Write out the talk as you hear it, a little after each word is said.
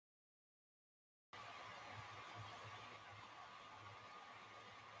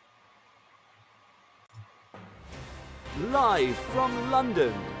Live from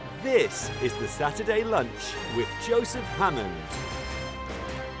London, this is the Saturday Lunch with Joseph Hammond.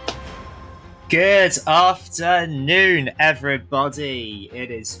 Good afternoon, everybody.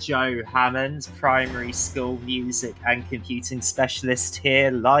 It is Joe Hammond, primary school music and computing specialist here,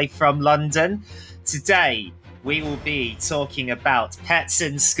 live from London. Today, we will be talking about pets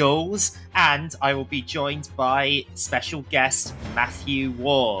in schools, and I will be joined by special guest Matthew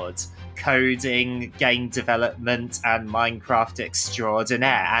Ward, coding, game development, and Minecraft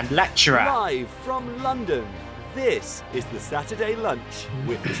extraordinaire and lecturer. Live from London, this is the Saturday Lunch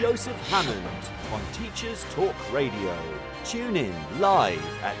with Joseph Hammond on Teachers Talk Radio. Tune in live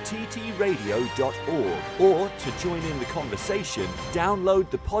at ttradio.org, or to join in the conversation,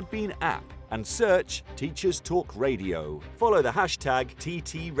 download the Podbean app and search Teachers Talk Radio. Follow the hashtag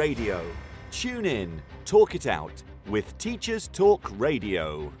TTRadio. Tune in, talk it out with Teachers Talk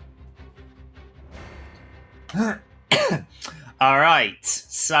Radio. All right,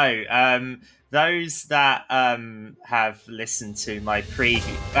 so those that have listened to my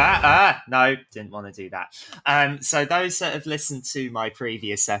no, didn't want to do that. So those that have listened to my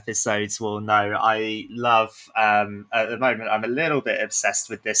previous episodes will know I love, at the moment, I'm a little bit obsessed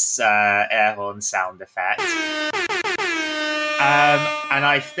with this air horn sound effect. And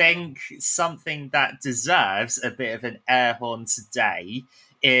I think something that deserves a bit of an air horn today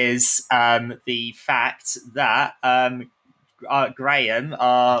is the fact that Graham,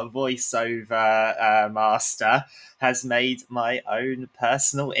 our voiceover master, has made my own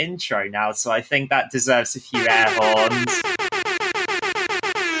personal intro now. So I think that deserves a few air horns.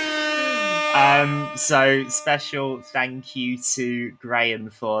 So special thank you to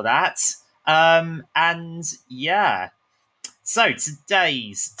Graham for that. And yeah. So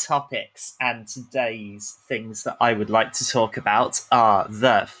today's topics and today's things that I would like to talk about are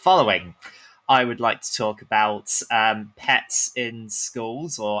the following. I would like to talk about pets in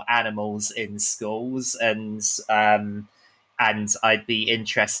schools or animals in schools, and I'd be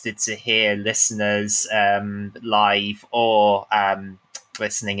interested to hear listeners live or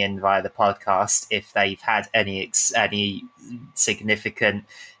listening in via the podcast if they've had any significant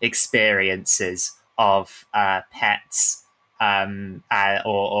experiences of pets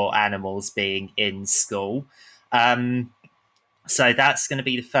or animals being in school. So that's going to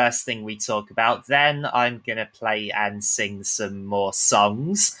be the first thing we talk about. Then I'm going to play and sing some more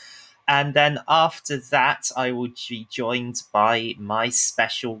songs. And then after that, I will be joined by my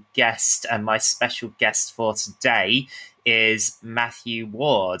special guest. And my special guest for today is Matthew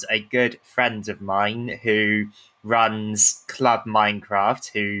Ward, a good friend of mine who runs Club Minecraft,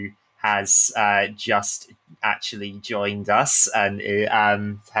 who has just actually joined us. And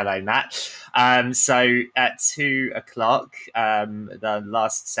hello, Matt. So at 2:00, the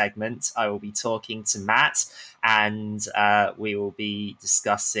last segment, I will be talking to Matt, and we will be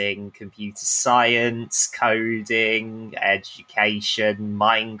discussing computer science, coding, education,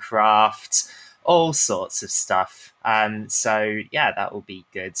 Minecraft, all sorts of stuff. So yeah, that will be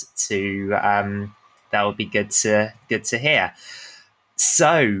good to hear.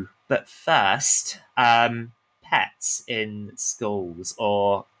 So, but first, pets in schools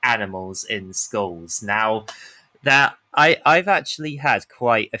or animals in schools. Now, that I've actually had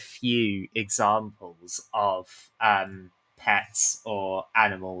quite a few examples of pets or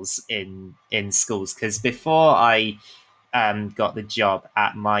animals in schools, because before I got the job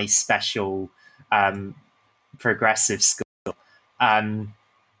at my special progressive school,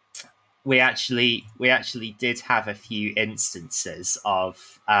 we actually did have a few instances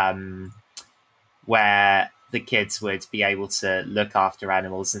of where the kids would be able to look after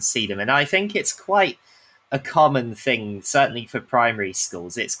animals and see them. And I think it's quite a common thing, certainly for primary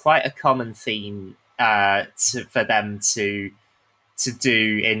schools. It's quite a common theme for them to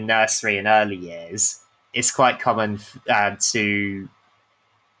do in nursery and early years. It's quite common for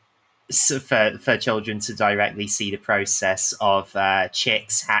children to directly see the process of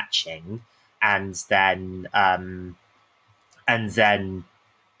chicks hatching and then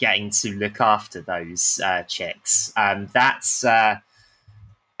getting to look after those chicks. That's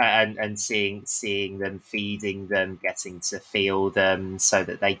and seeing them, feeding them, getting to feel them, so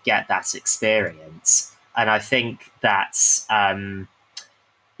that they get that experience. And I think that's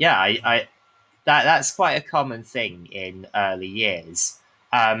that's quite a common thing in early years.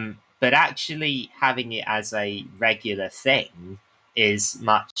 But actually having it as a regular thing is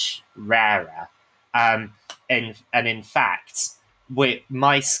much rarer. And in fact, with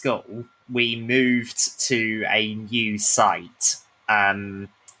my school, we moved to a new site.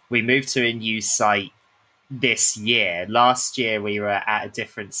 this year. Last year we were at a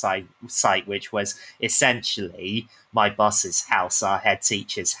different site, which was essentially my boss's house, our head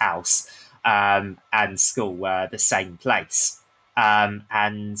teacher's house, and school were the same place. And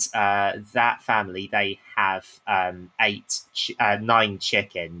that family, they have 9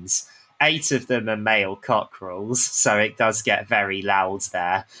 chickens. 8 of them are male cockerels, so it does get very loud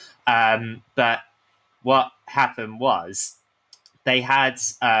there. But what happened was they had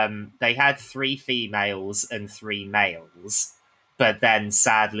 3 females and 3 males, but then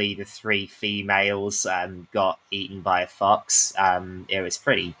sadly the 3 females got eaten by a fox. It was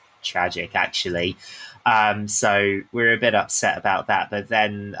pretty tragic, actually. So we were a bit upset about that. But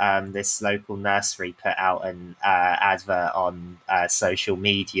then this local nursery put out an advert on social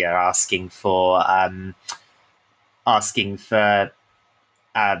media asking for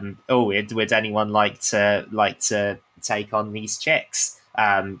would anyone like to take on these chicks?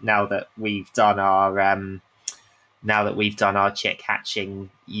 Now that we've done our chick hatching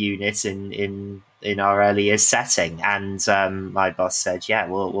unit in our earlier setting, and my boss said, "Yeah,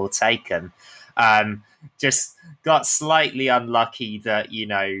 we'll take them." Just got slightly unlucky that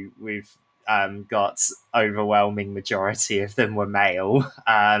we've got overwhelming majority of them were male,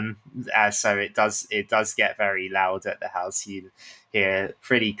 so it does get very loud at the house. You hear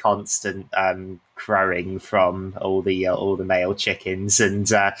pretty constant crowing from all the male chickens, and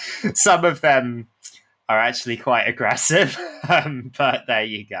some of them are actually quite aggressive. But there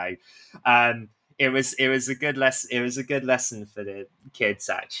you go. It was a good lesson. It was a good lesson for the kids,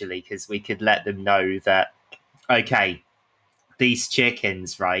 actually, because we could let them know that, okay, these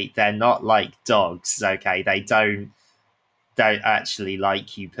chickens, right? They're not like dogs. Okay, they don't actually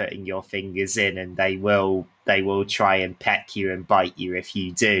like you putting your fingers in, and they will try and peck you and bite you if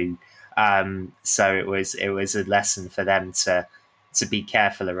you do. So it was a lesson for them to be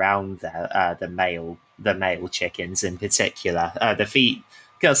careful around the male chickens in particular.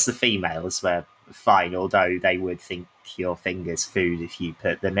 Because the females were fine, although they would think your fingers food if you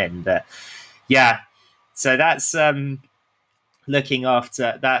put them in. But yeah, so that's looking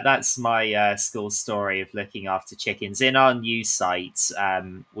after that's my school story of looking after chickens. In our new site,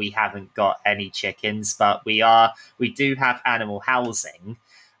 we haven't got any chickens, but we do have animal housing,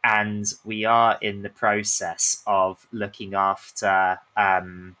 and we are in the process of looking after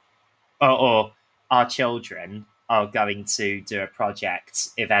or our children are going to do a project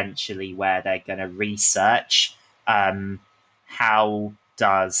eventually where they're going to research how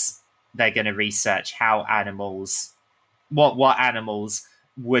animals, what animals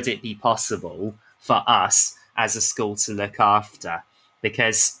would it be possible for us as a school to look after,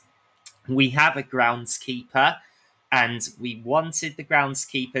 because we have a groundskeeper and we wanted the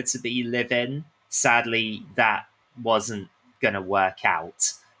groundskeeper to be live-in. Sadly, that wasn't going to work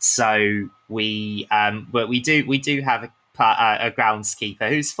out. So but we do have a groundskeeper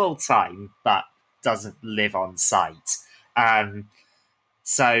who's full-time but doesn't live on site.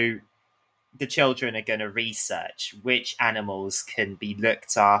 So the children are going to research which animals can be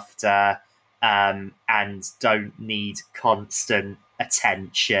looked after and don't need constant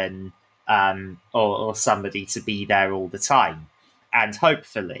attention or somebody to be there all the time. And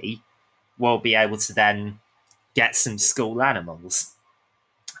hopefully we'll be able to then get some school animals.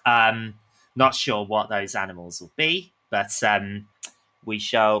 Not sure what those animals will be, but we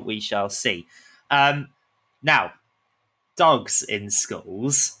shall see. Now, dogs in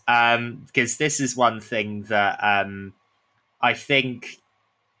schools, because this is one thing that I think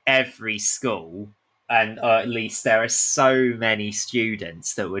every school, or at least there are so many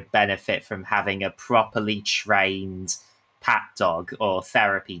students that would benefit from having a properly trained pat dog or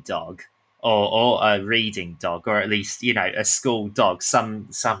therapy dog, or a reading dog, or at least a school dog,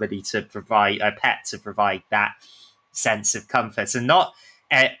 somebody to provide a pet to provide that sense of comfort. And not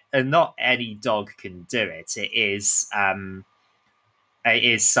any dog can do it. It is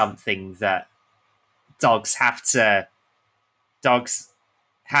something that dogs have to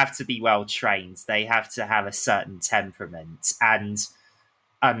be well trained. They have to have a certain temperament, and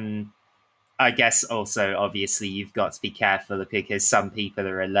I guess also obviously you've got to be careful because some people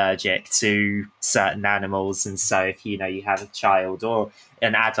are allergic to certain animals, and so if you have a child or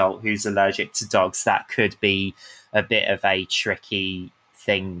an adult who's allergic to dogs, that could be a bit of a tricky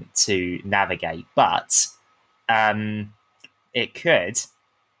thing to navigate. But it could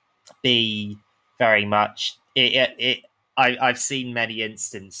be very much I've seen many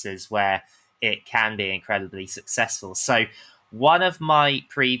instances where it can be incredibly successful. So one of my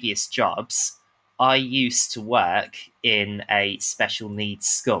previous jobs, I used to work in a special needs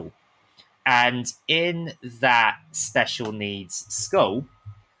school. And in that special needs school,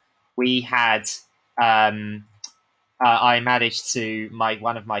 we had I managed to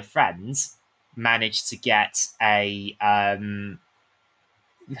one of my friends managed to get a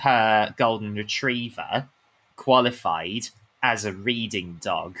her golden retriever qualified as a reading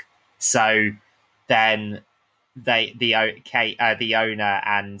dog. So then the owner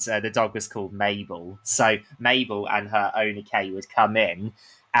and the dog was called Mabel. So Mabel and her owner Kay would come in,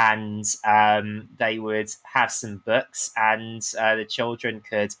 and they would have some books, and the children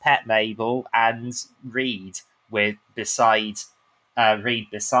could pet Mabel and read beside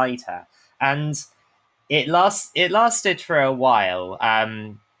her, and it lasted for a while.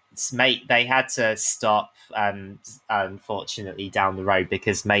 They had to stop, unfortunately, down the road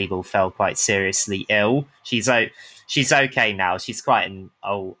because Mabel fell quite seriously ill. She's okay now. She's quite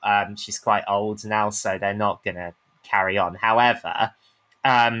old. She's quite old now, so they're not gonna carry on. However,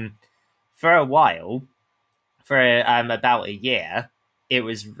 for a while, for about a year, it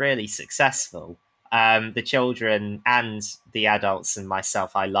was really successful. The children and the adults and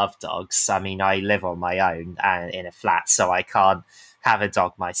myself, I love dogs. I mean, I live on my own and in a flat, so I can't have a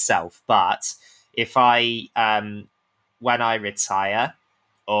dog myself. But if when I retire,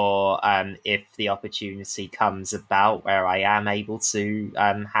 or if the opportunity comes about where I am able to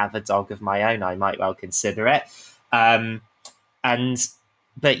have a dog of my own, I might well consider it. And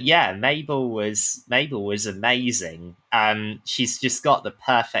but yeah, Mabel was amazing. She's just got the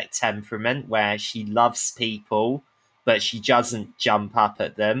perfect temperament where she loves people, but she doesn't jump up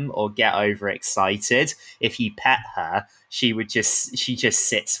at them or get overexcited. If you pet her, she just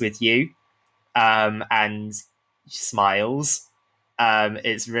sits with you, and smiles.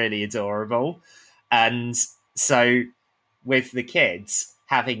 It's really adorable, and so with the kids,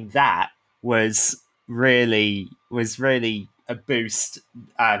 having that was really a boost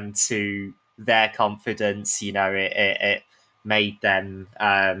to their confidence. It made them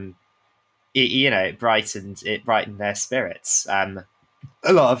it brightened their spirits a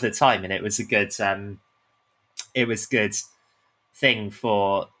lot of the time, and it was good thing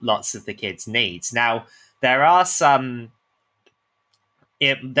for lots of the kids' needs. Now there are some.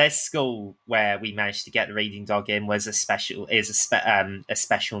 This school where we managed to get the reading dog in was a special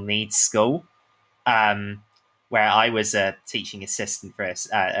needs school, where I was a teaching assistant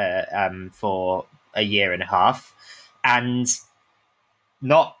for a year and a half, and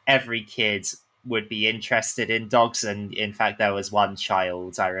not every kid would be interested in dogs. And in fact, there was one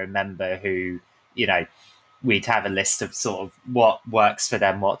child I remember who, we'd have a list of sort of what works for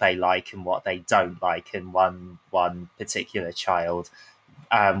them, what they like and what they don't like. And one particular child,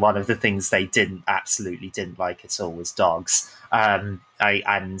 one of the things they absolutely didn't like at all was dogs. I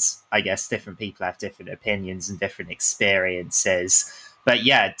guess different people have different opinions and different experiences. But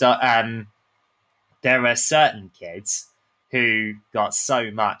yeah, there are certain kids who got so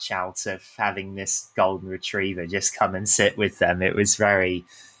much out of having this golden retriever just come and sit with them. It was very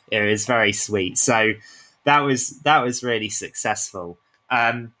sweet. So that was really successful.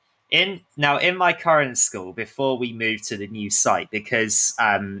 In my current school, before we moved to the new site, because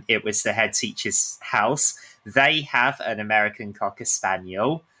it was the head teacher's house, they have an American Cocker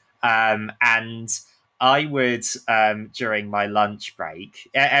Spaniel, and I would, during my lunch break,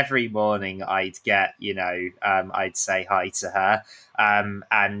 every morning I'd I'd say hi to her,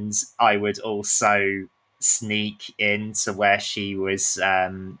 and I would also sneak into where she was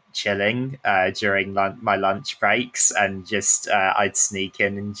chilling during my lunch breaks, and just I'd sneak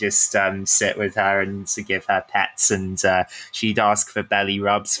in and just sit with her and to give her pets, and she'd ask for belly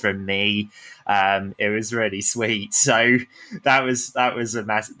rubs from me. It was really sweet. So that was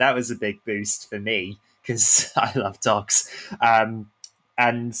a big boost for me because I love dogs, and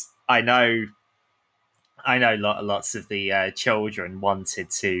I know lots of the children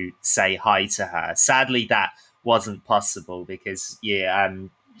wanted to say hi to her. Sadly, that wasn't possible because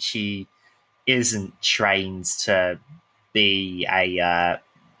she isn't trained to be a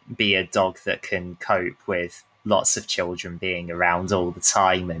dog that can cope with lots of children being around all the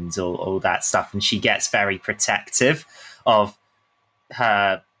time and all that stuff. And she gets very protective of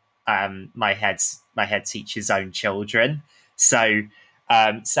her my head teacher's own children. So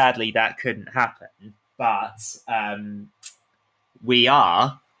sadly, that couldn't happen. But we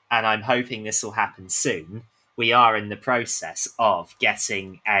are, and I'm hoping this will happen soon, we are in the process of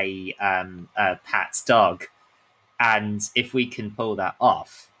getting a pet dog. And if we can pull that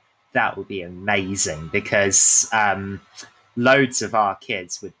off, that would be amazing, because loads of our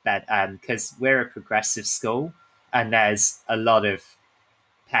kids would bet, because we're a progressive school and there's a lot of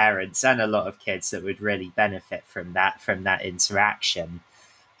parents and a lot of kids that would really benefit from that interaction.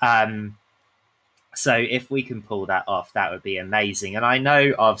 So if we can pull that off, that would be amazing. And I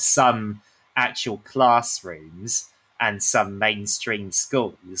know of some actual classrooms and some mainstream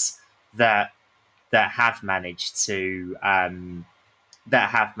schools that have managed to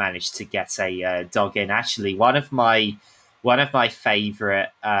get a dog in. Actually, one of my favourite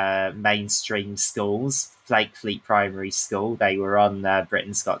mainstream schools, Flakefleet Primary School, they were on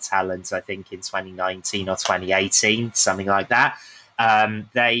Britain's Got Talent, I think in 2019 or 2018, something like that.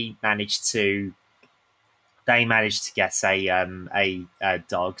 They managed to get a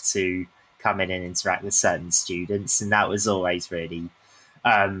dog to come in and interact with certain students, and that was always really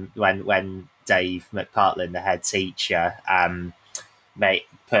when Dave McPartlin, the head teacher,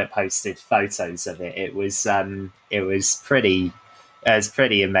 posted photos of it. It was pretty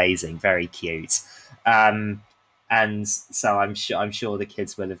amazing, very cute. And so I'm sure the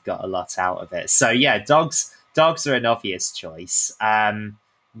kids will have got a lot out of it. So yeah, dogs are an obvious choice. Then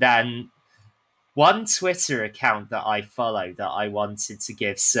one Twitter account that I follow that I wanted to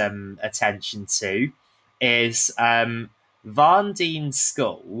give some attention to is Varndene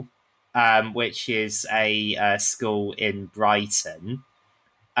School, which is a school in Brighton.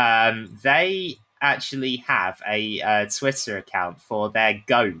 They actually have a Twitter account for their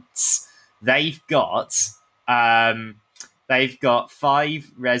goats. They've got 5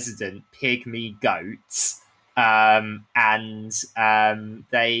 resident pygmy goats, and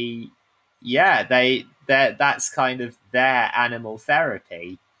that's kind of their animal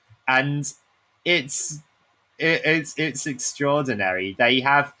therapy, and it's extraordinary. They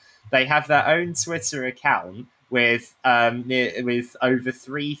have their own Twitter account with over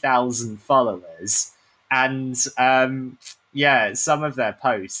 3,000 followers, and some of their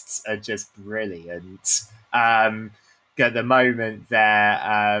posts are just brilliant. At the moment, they're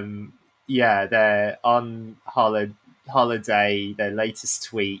on holiday. Their latest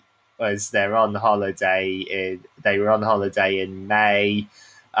tweet was they're on holiday. They were on holiday in May.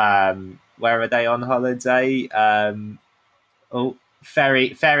 Where are they on holiday?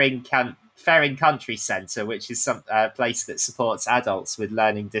 Ferring Country Centre, which is some place that supports adults with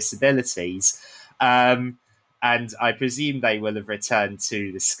learning disabilities. And I presume they will have returned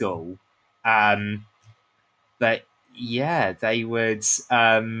to the school. But yeah, they would.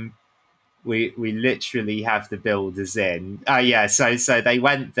 We literally have the builders in. So they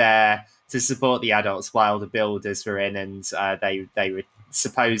went there to support the adults while the builders were in, and they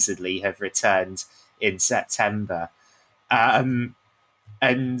supposedly have returned in September. And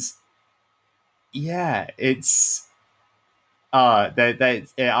yeah, it's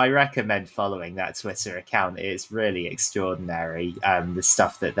I recommend following that Twitter account. It's really extraordinary, the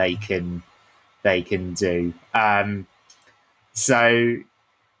stuff that they can do. So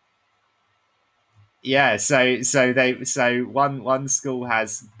one school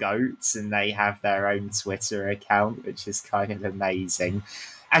has goats and they have their own Twitter account, which is kind of amazing.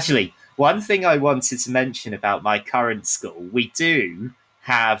 Actually, one thing I wanted to mention about my current school, we do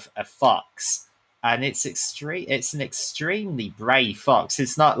have a fox, and it's an extremely brave fox.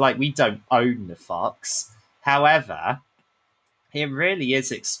 It's not like we don't own the fox. However, it really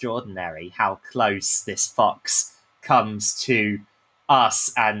is extraordinary how close this fox comes to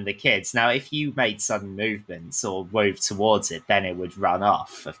us and the kids. Now, if you made sudden movements or moved towards it, then it would run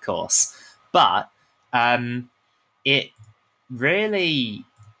off, of course. But it really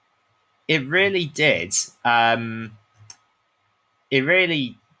did. It's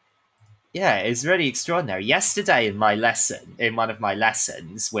really extraordinary. Yesterday in one of my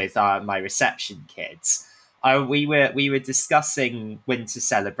lessons with my reception kids, we were discussing winter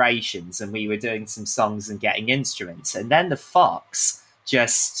celebrations, and we were doing some songs and getting instruments, and then the fox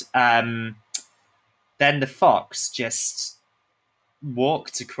just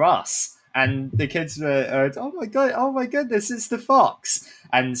walked across, and the kids were, oh my goodness, it's the fox.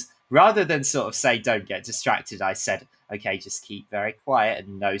 And rather than sort of say, don't get distracted, I said, okay, just keep very quiet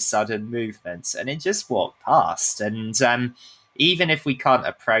and no sudden movements. And it just walked past. And even if we can't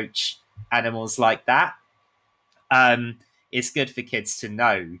approach animals like that, it's good for kids to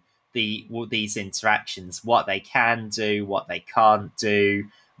know these interactions, what they can do, what they can't do,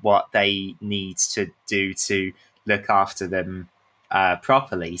 what they need to do to look after them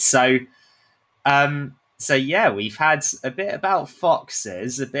properly. So yeah, we've had a bit about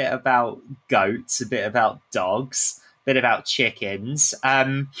foxes, a bit about goats, a bit about dogs, a bit about chickens.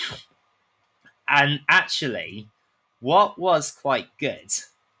 And actually, what was quite good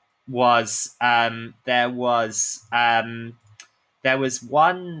was there was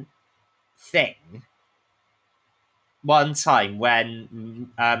one time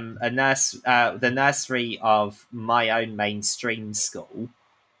when the nursery of my own mainstream school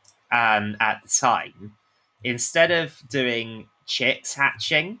at the time, instead of doing chicks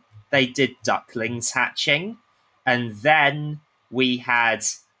hatching, they did ducklings hatching, and then we had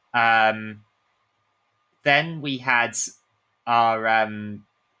our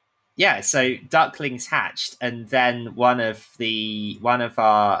so ducklings hatched, and then one of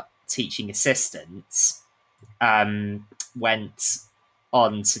our teaching assistants went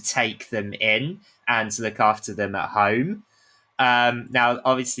on to take them in and look after them at home. Now,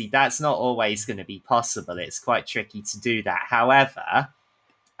 obviously, that's not always going to be possible. It's quite tricky to do that. However,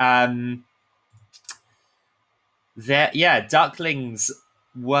 ducklings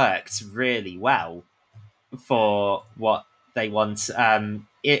worked really well for what they want.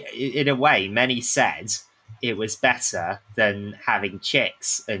 In a way, many said it was better than having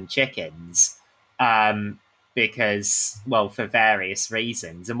chicks and chickens, because, well, for various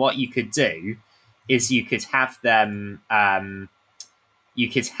reasons. And what you could do is you could have them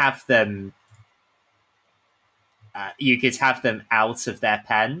out of their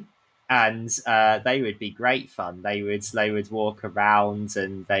pen, and they would be great fun. They would walk around,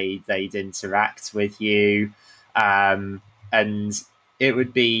 and they'd interact with you, and it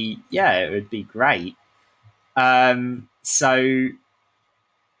would be great.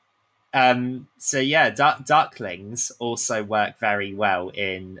 Ducklings also work very well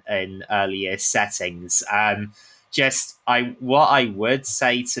in earlier settings. What I would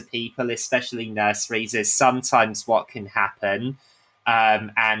say to people, especially nurseries, is sometimes what can happen,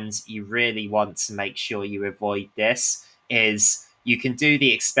 and you really want to make sure you avoid this, is you can do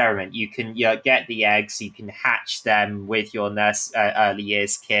the experiment. You can get the eggs, you can hatch them with your early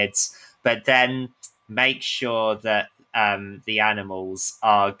years kids, but then make sure that the animals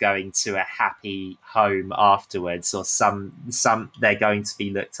are going to a happy home afterwards, or some they're going to be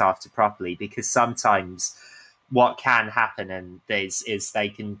looked after properly, because sometimes what can happen is they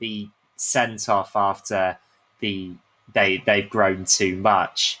can be sent off after they've grown too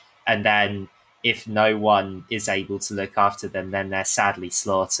much, and then if no one is able to look after them, then they're sadly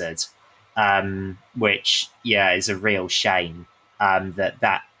slaughtered, which is a real shame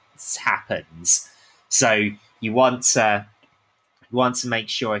that happens. So you want to make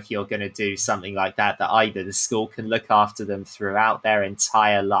sure, if you're going to do something like that either the school can look after them throughout their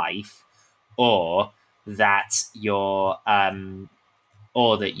entire life, or that you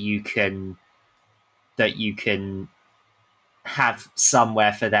can have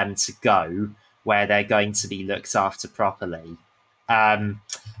somewhere for them to go where they're going to be looked after properly.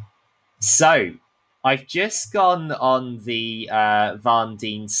 So I've just gone on the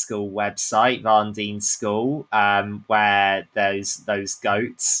Varndene School website, Varndene School, where those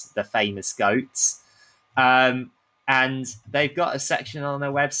goats, the famous goats, and they've got a section on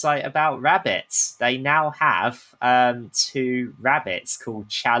their website about rabbits. They now have 2 rabbits called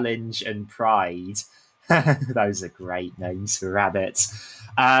Challenge and Pride. Those are great names for rabbits.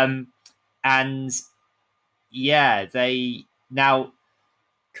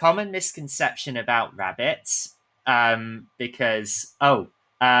 Common misconception about rabbits, because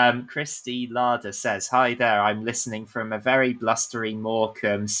Christy Larder says, "Hi there, I'm listening from a very blustery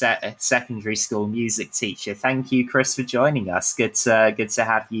Morecambe secondary school music teacher." Thank you, Chris, for joining us. Good to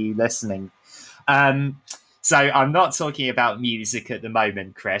have you listening. So I'm not talking about music at the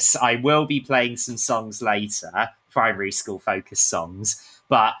moment, Chris. I will be playing some songs later, primary school focused songs,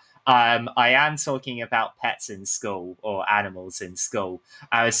 but I am talking about pets in school, or animals in school.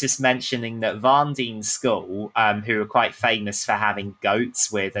 I was just mentioning that Varndene School, who are quite famous for having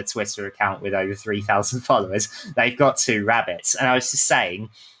goats, with a Twitter account with over 3,000 followers, they've got 2 rabbits. And I was just saying,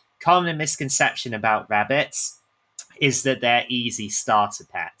 common misconception about rabbits is that they're easy starter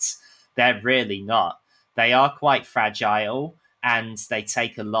pets. They're really not. They are quite fragile, and they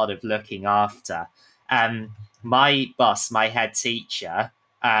take a lot of looking after. My boss, my head teacher,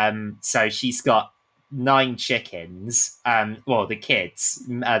 so she's got 9 chickens. The kids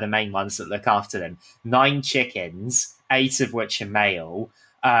are the main ones that look after them. 9 chickens, 8 of which are male,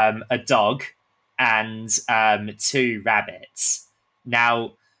 a dog, and 2 rabbits.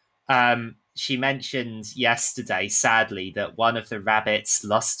 Now, she mentioned yesterday, sadly, that one of the rabbits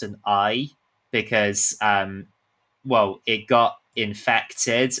lost an eye because, it got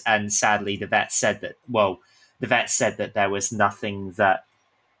infected, and sadly, the vet said that there was nothing that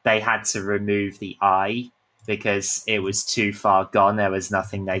they had to remove the eye because it was too far gone. There was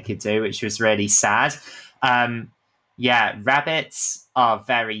nothing they could do, which was really sad. Rabbits are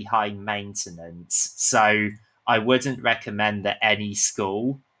very high maintenance, so I wouldn't recommend that any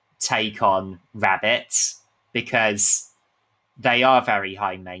school take on rabbits, because they are very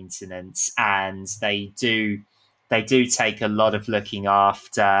high maintenance, and they do take a lot of looking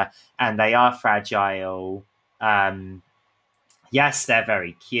after, and they are fragile. Yes, they're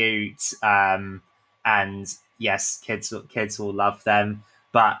very cute, and yes, kids will love them.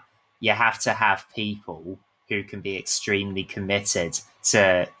 But you have to have people who can be extremely committed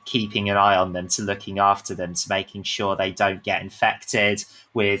to keeping an eye on them, to looking after them, to making sure they don't get infected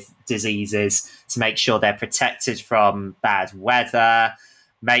with diseases, to make sure they're protected from bad weather,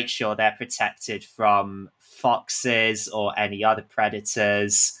 make sure they're protected from foxes or any other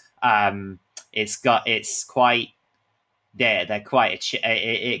predators. It's quite they're quite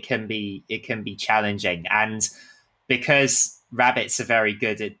it can be challenging, and because rabbits are very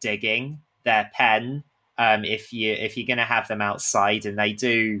good at digging their pen, if you're going to have them outside, and they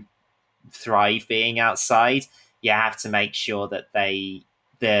do thrive being outside, you have to make sure that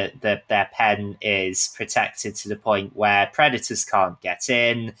their pen is protected to the point where predators can't get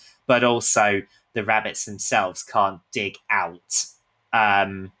in, but also the rabbits themselves can't dig out.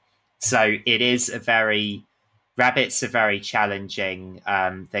 So it is a very rabbits are very challenging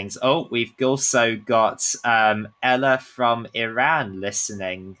things. Oh, we've also got Ella from Iran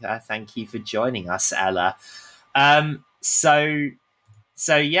listening. Thank you for joining us, Ella. So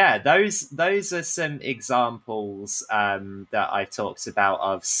yeah, those are some examples that I've talked about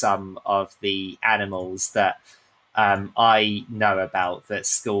of some of the animals that I know about that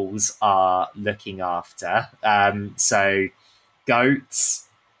schools are looking after. So goats,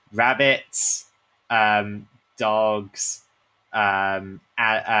 rabbits, dogs,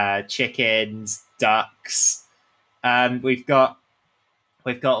 chickens, ducks. We've got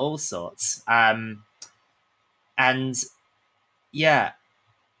all sorts, and yeah,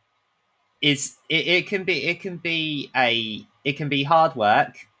 it can be it can be hard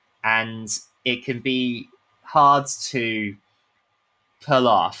work, and it can be hard to pull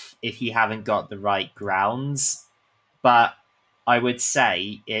off if you haven't got the right grounds, but I would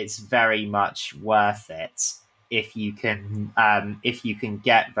say it's very much worth it if you can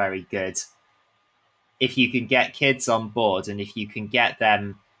get very good, if you can get kids on board, and if you can get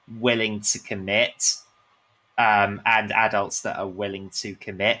them willing to commit, and adults that are willing to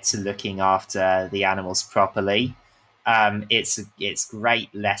commit to looking after the animals properly. It's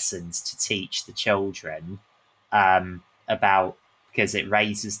great lessons to teach the children about, because it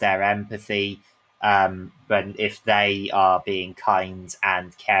raises their empathy. But if they are being kind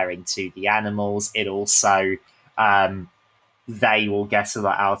and caring to the animals, it also they will get a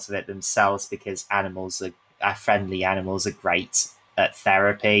lot out of it themselves, because friendly animals are great at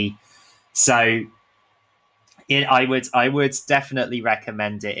therapy. So I would definitely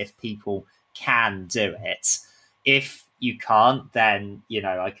recommend it if people can do it. If you can't, then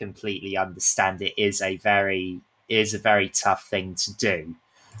I completely understand. It is a very tough thing to do.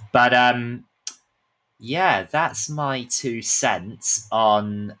 But yeah, that's my 2 cents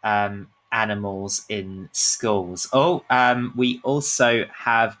on animals in schools. Oh, we also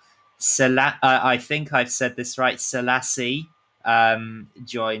have I think I've said this right, Selassie,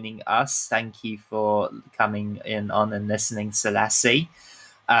 joining us. Thank you for coming in on and listening, Selassie.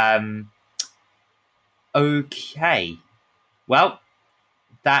 Okay, well,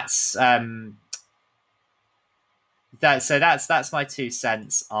 that's that's my 2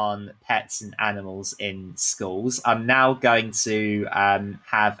 cents on pets and animals in schools. I'm now going to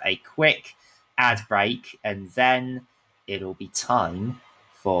have a quick ad break, and then it'll be time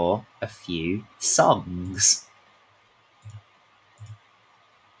for a few songs.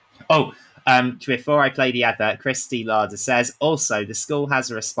 Oh, before I play the advert, Christy Larder says, also, the school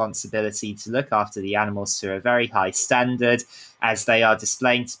has a responsibility to look after the animals to a very high standard, as they are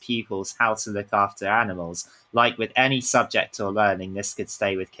displaying to pupils how to look after animals. Like with any subject or learning, this could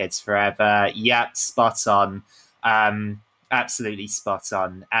stay with kids forever. Yep, spot on. Absolutely spot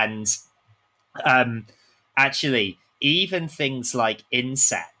on. And actually, even things like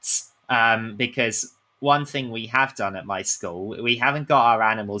insects, because one thing we have done at my school, we haven't got our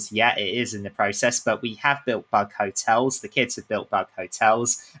animals yet, it is in the process, but we have built bug hotels. The kids have built bug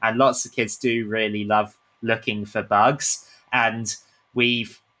hotels, and lots of kids do really love looking for bugs. And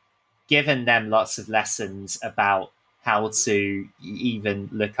we've given them lots of lessons about how to even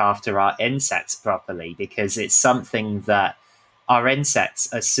look after our insects properly, because it's something that our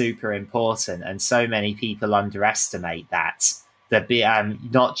insects are super important, and so many people underestimate that.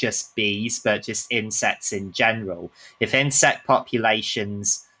 Not just bees, but just insects in general. If insect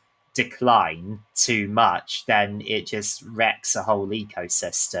populations decline too much, then it just wrecks a whole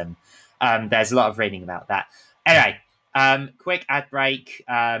ecosystem. There's a lot of reading about that. Anyway, quick ad break.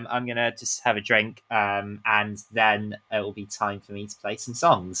 I'm gonna just have a drink, and then it will be time for me to play some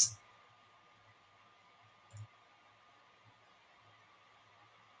songs.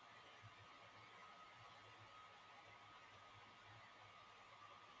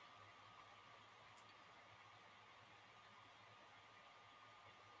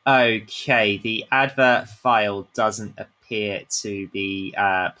 Okay, the advert file doesn't appear to be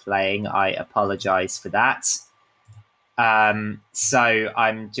playing. I apologize for that. So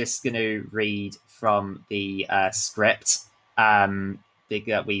I'm just going to read from the script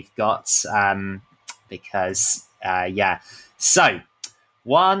that we've got because, yeah. So,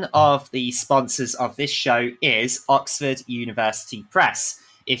 one of the sponsors of this show is Oxford University Press.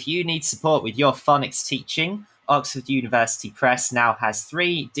 If you need support with your phonics teaching, Oxford University Press now has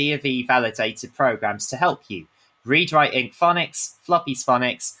 3 D validated programs to help you. Read Write Inc Phonics, Floppy's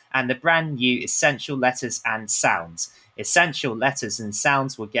Phonics, and the brand new Essential Letters and Sounds. Essential Letters and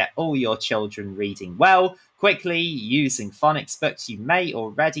Sounds will get all your children reading well, quickly, using phonics books you may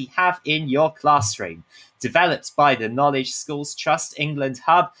already have in your classroom. Developed by the Knowledge Schools Trust England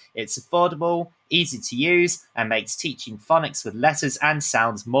Hub, it's affordable, easy to use, and makes teaching phonics with letters and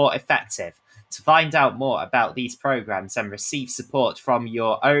sounds more effective. To find out more about these programs and receive support from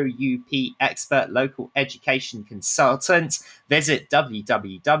your OUP expert local education consultant, visit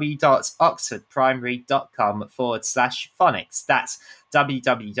www.oxfordprimary.com/phonics. That's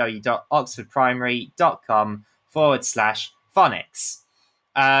www.oxfordprimary.com/phonics.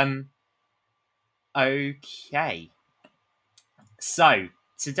 Okay. So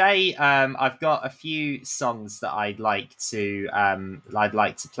today, I've got a few songs that I'd like to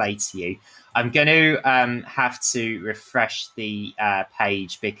play to you. I'm going to have to refresh the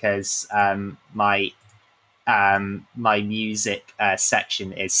page because my music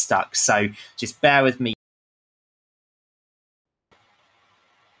section is stuck. So just bear with me.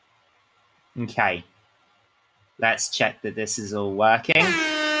 Okay. Let's check that this is all working.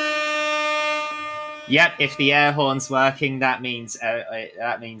 Yep, if the air horn's working, that means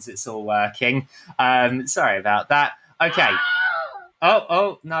it's all working. Sorry about that. Okay.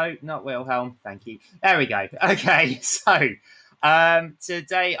 Oh, no, not Wilhelm. Thank you. There we go. Okay, so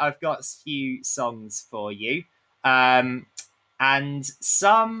today I've got a few songs for you. And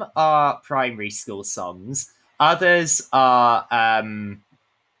some are primary school songs. Others are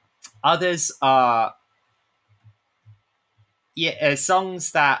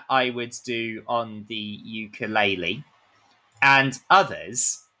songs that I would do on the ukulele, and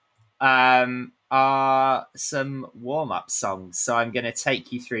others are some warm-up songs. So I'm going to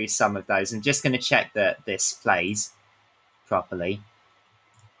take you through some of those. I'm just going to check that this plays properly.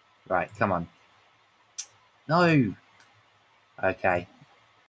 Right, come on. No. Okay.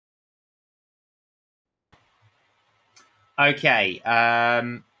 Okay.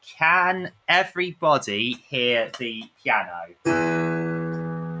 Can everybody hear the piano?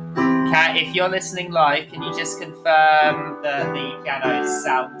 If you're listening live, can you just confirm that the piano is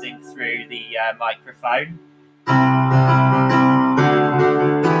sounding through the microphone?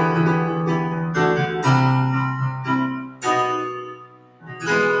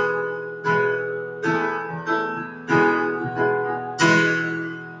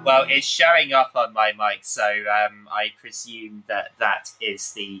 Well, it's showing up on my mic, so I presume that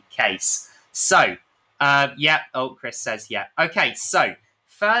is the case. So, yeah. Oh, Chris says yeah. Okay, so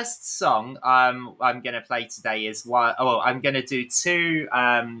first song I'm going to play today is one. Oh, I'm going to do 2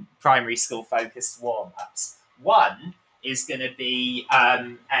 primary school focused warm ups. One is going to be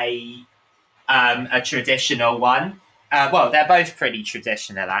a traditional one. Well, they're both pretty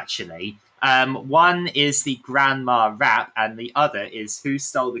traditional, actually. One is the grandma rap, and the other is Who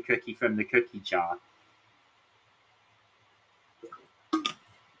Stole the Cookie from the Cookie Jar.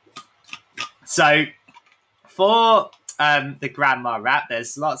 So, for the grandma rap,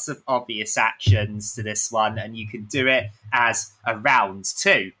 there's lots of obvious actions to this one, and you can do it as a round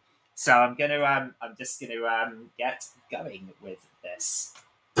too. So I'm just gonna get going with this.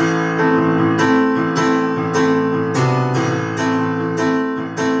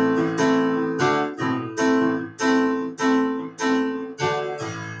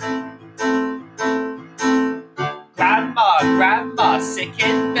 Grandma, sick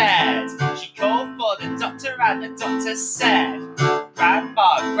in bed. She called for the doctor and the doctor said,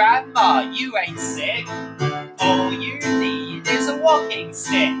 Grandma, you ain't sick. All you need is a walking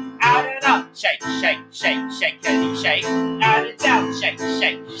stick. Add it up, shake, shakety shake. Add it down, shake,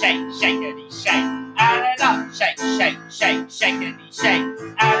 shakety shake. Add it up, shake, shakety shake.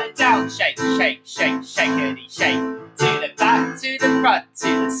 Add it down, shake, shakety shake. To the back, to the front, to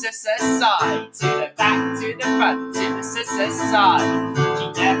the sister side. To the back, to the front, to the sister side.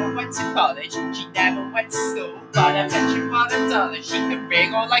 She never went to college, she never went to school, but I bet you $1 she can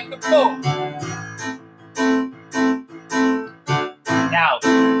ring all like a fool. Now,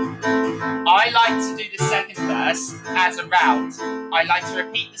 I like to do the second verse verse as a round. I like to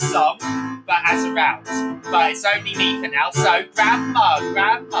repeat the song, but as a round. But it's only me for now, so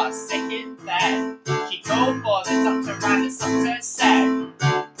Grandma, sick in bed. She called for the doctor and the doctor said,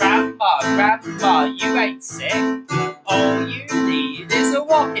 Grandma, you ain't sick. All you need is a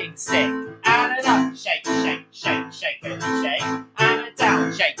walking stick. And an up, shake, shake, shake, shake-a-ly shake. And a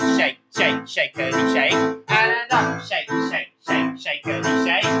down, shake, shake, shake, shake-a-ly shake. And an up, shake, shake, shake, shake-a-ly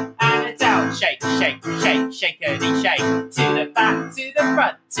shake. And a down, shake, shake, shake, shake-a-ly shake. To the back, to the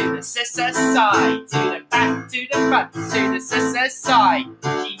front, to the sister side. To the back, to the front, to the sister side.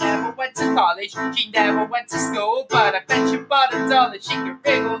 She never went to college, she never went to school, but I bet you bought $1 she can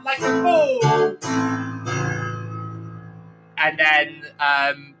wriggle like a fool. And then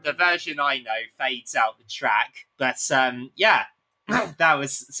the version I know fades out the track. But yeah,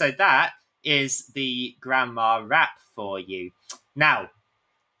 that is the grandma rap for you. Now,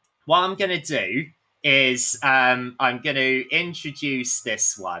 what I'm going to do is I'm going to introduce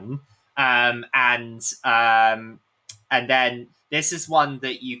this one. And then this is one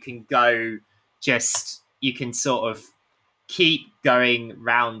that you can you can sort of keep going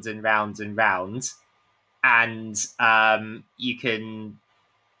round and round and round. And you can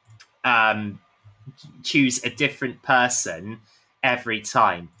choose a different person every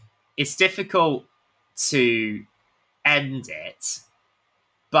time. It's difficult to end it,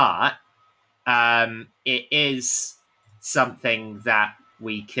 but it is something that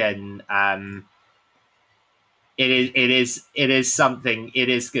we can. It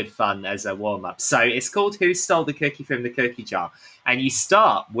is good fun as a warm up. So it's called "Who Stole the Cookie from the Cookie Jar," and you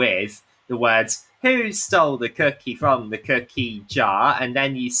start with the words "Who stole the cookie from the cookie jar?" and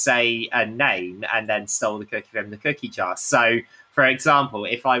then you say a name and then stole the cookie from the cookie jar. So, for example,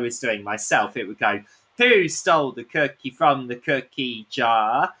 if I was doing myself, it would go, "Who stole the cookie from the cookie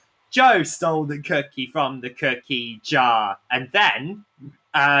jar? Joe stole the cookie from the cookie jar." And then,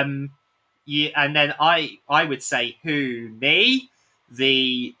 I would say, "Who, me?"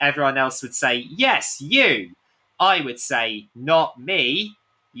 Everyone else would say, "Yes, you." I would say, "Not me."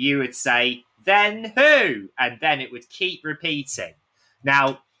 You would say, "Then who?" And then it would keep repeating.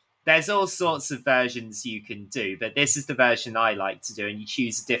 Now, there's all sorts of versions you can do, but this is the version I like to do, and you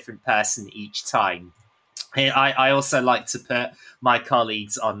choose a different person each time. I also like to put my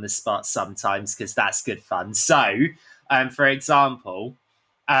colleagues on the spot sometimes because that's good fun. So, for example,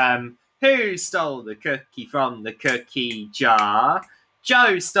 who stole the cookie from the cookie jar?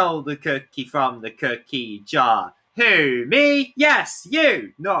 Joe stole the cookie from the cookie jar. Who? Me? Yes,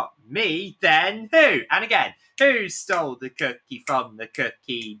 you. Not me. Then who? And again, who stole the cookie from the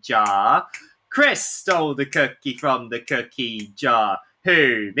cookie jar? Chris stole the cookie from the cookie jar.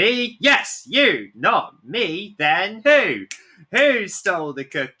 Who? Me? Yes, you. Not me. Then who? Who stole the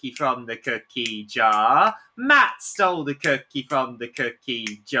cookie from the cookie jar? Matt stole the cookie from the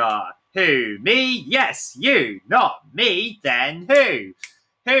cookie jar. Who? Me? Yes, you. Not me. Then who?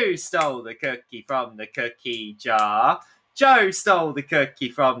 Who stole the cookie from the cookie jar? Joe stole the cookie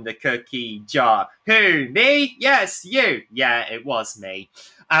from the cookie jar. Who? Me? Yes, you. Yeah, it was me.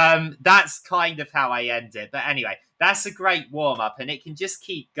 That's kind of how I end it. But anyway, that's a great warm-up, and it can just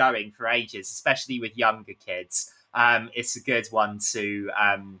keep going for ages, especially with younger kids. It's a good one to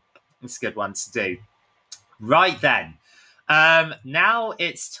do. Right then. Now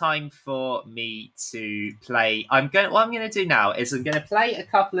it's time for me to play. What I'm going to do now is I'm going to play a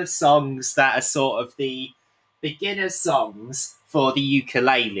couple of songs that are sort of the beginner songs for the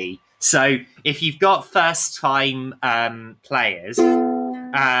ukulele. So if you've got first-time players,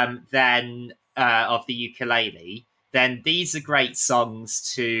 then of the ukulele, then these are great songs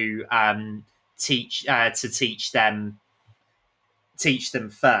to teach them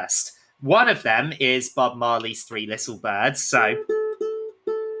first. One of them is Bob Marley's Three Little Birds. So,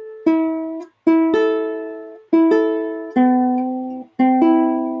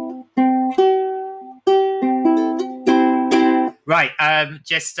 right,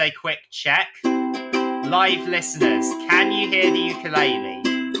 just a quick check. Live listeners, can you hear the ukulele?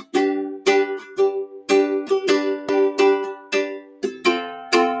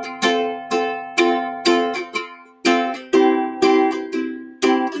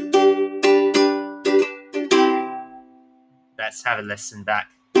 Let's have a listen back.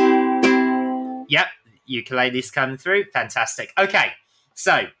 Yep, ukulele's coming through. Fantastic. Okay,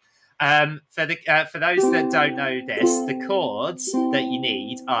 so for those that don't know this, the chords that you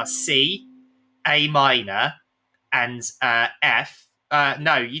need are C, A minor, and F. There's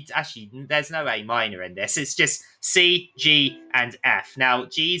no A minor in this. It's just C, G, and F. Now,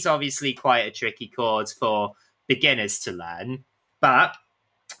 G's obviously quite a tricky chord for beginners to learn, but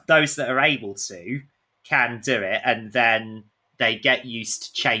those that are able to can do it, and then they get used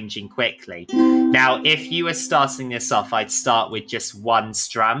to changing quickly. Now, if you were starting this off, I'd start with just one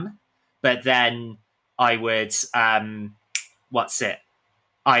strum, but then I would, I'd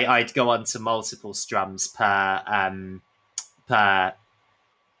go on to multiple strums per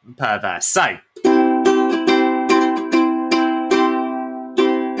verse. So,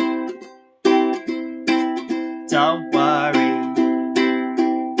 don't worry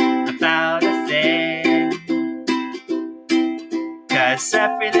about a thing, 'cause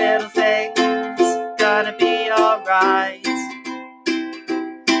every little thing's gonna be alright.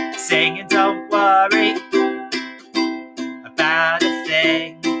 Singing, don't worry about a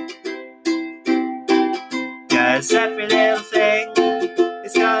thing, 'cause every little thing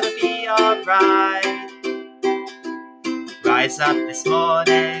is gonna be alright. Rise up this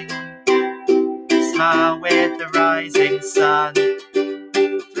morning, smile with the rising sun.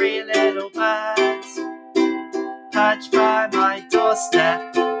 3 little birds perch by my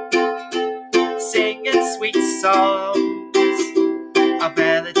doorstep, singing sweet songs of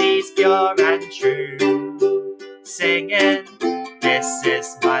melodies pure and true. Singing, this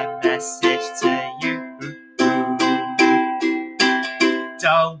is my message to you.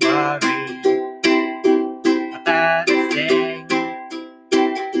 Don't worry about a thing,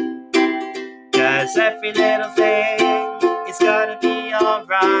 'cause every little thing is gonna be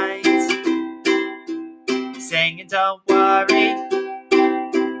alright. Singing, don't worry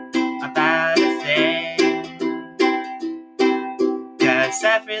about a thing, 'cause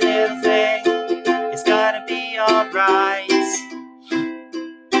every little thing is gonna be alright.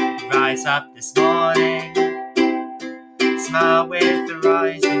 Rise up this morning, smile with the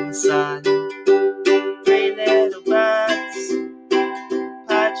rising sun. 3 little birds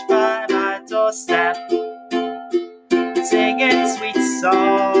perch by my doorstep, singing sweet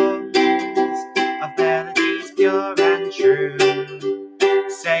songs of melodies pure and true.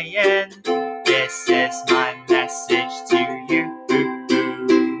 Saying, this is my message to you.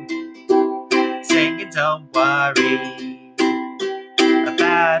 Singing, don't worry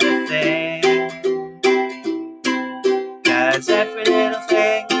about a thing, 'cause every little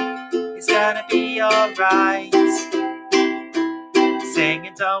thing is gonna be alright.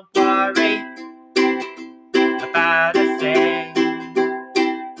 Singing, don't worry about a thing,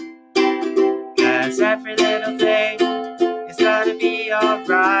 'cause every little thing is gonna be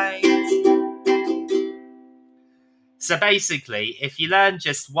alright. So basically, if you learn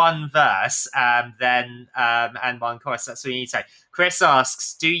just one verse, and one chorus, that's what you need to say. Chris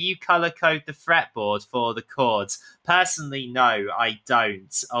asks, do you colour code the fretboard for the chords? Personally, no, I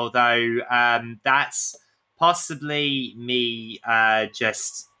don't. Although that's possibly me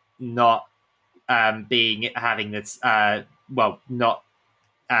just not having this, not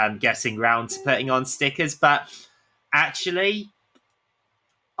getting round to putting on stickers. But actually,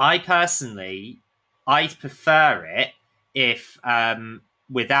 I'd prefer it if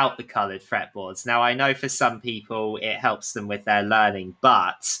without the coloured fretboards. Now, I know for some people it helps them with their learning,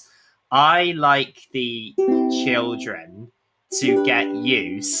 but I like the children to get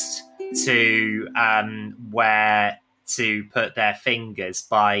used to where to put their fingers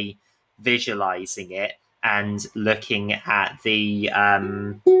by visualising it and looking at the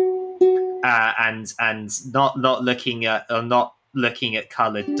and not looking at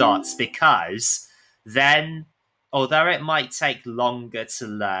coloured dots, because then, although it might take longer to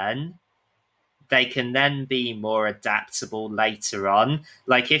learn, they can then be more adaptable later on.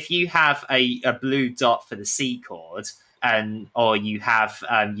 Like if you have a blue dot for the C chord, or you have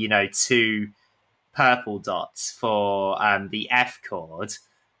 2 purple dots for the F chord,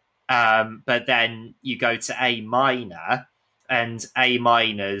 but then you go to A minor, and A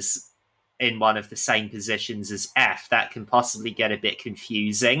minor's in one of the same positions as F, that can possibly get a bit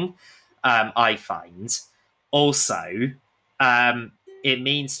confusing, I find. Also, it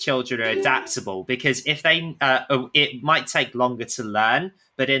means children are adaptable, because if they, it might take longer to learn,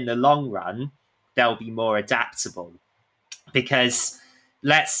 but in the long run, they'll be more adaptable. Because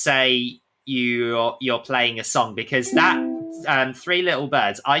let's say you're playing a song, because that 3 Little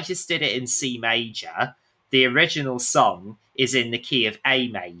Birds, I just did it in C major. The original song is in the key of A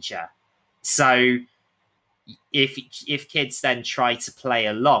major. So if kids then try to play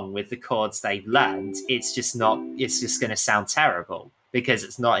along with the chords they've learned, it's just going to sound terrible, because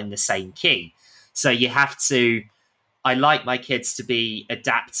it's not in the same key. So you have to, I like my kids to be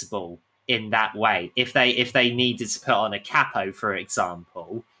adaptable in that way. If they needed to put on a capo, for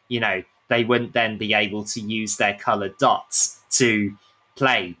example, they wouldn't then be able to use their coloured dots to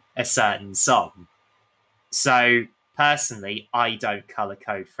play a certain song. So personally, I don't colour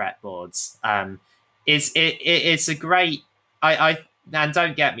code fretboards. it's a great. I and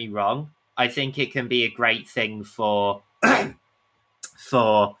don't get me wrong. I think it can be a great thing for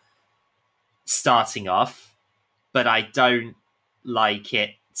for starting off, but I don't like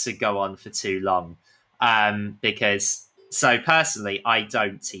it to go on for too long, because so personally I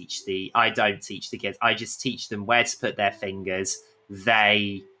don't teach the kids. I just teach them where to put their fingers.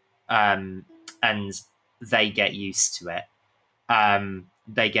 They and they get used to it.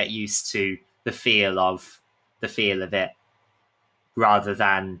 They get used to the feel of it rather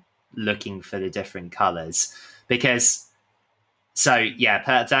than looking for the different colors. Because so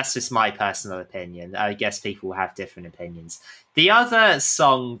yeah, that's just my personal opinion. I guess people have different opinions. The other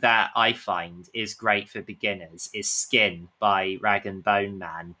song that I find is great for beginners is Skin by Rag and Bone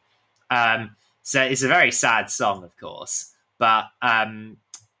Man. So it's a very sad song, of course, but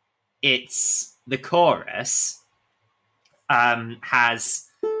it's the chorus has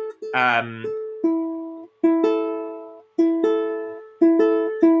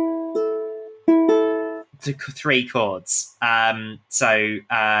three chords. So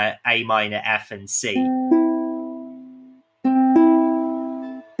A minor, F, and C.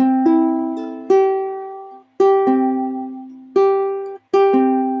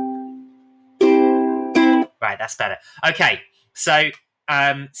 Right, that's better. Okay, so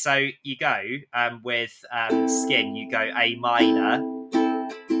you go with Skin. You go A minor,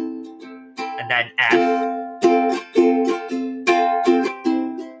 and then F,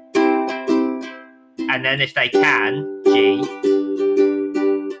 and then if they can, G.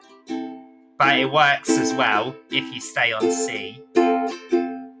 But it works as well if you stay on C.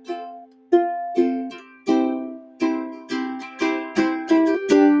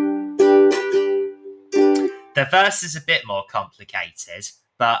 The verse is a bit more complicated,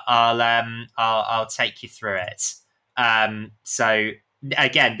 but I'll take you through it. So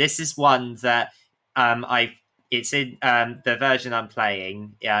again, this is one that it's in the version I'm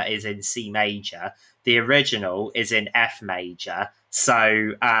playing is in C major. The original is in F major,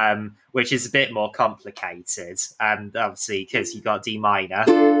 so which is a bit more complicated. Obviously, because you got D minor,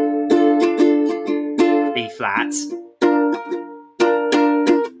 B flat,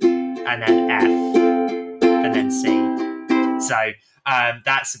 and then F. And then C. So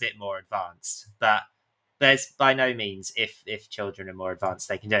that's a bit more advanced, but there's by no means if children are more advanced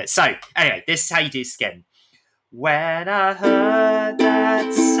they can do it. So anyway, this is how you do Skin. When I heard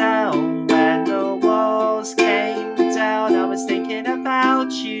that sound, when the walls came down, I was thinking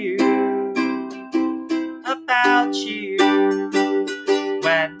about you.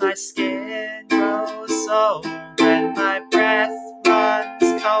 When my skin grows old, when my breath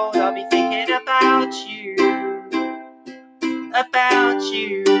runs cold, I'll be thinking about you.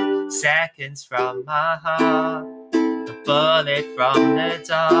 Seconds from my heart, a bullet from the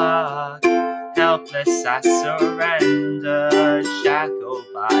dark. Helpless I surrender, shackled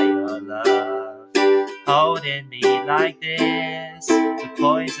by your love. Holding me like this, with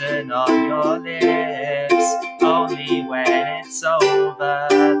poison on your lips. Only when it's over,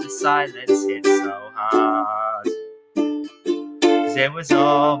 the silence hits so hard. 'Cause it was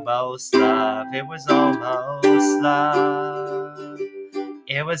almost love, it was almost love.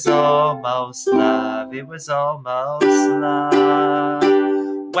 It was almost love, it was almost love.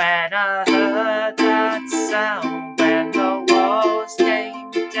 When I heard that sound, when the walls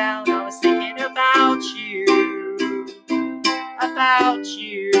came down, I was thinking about you.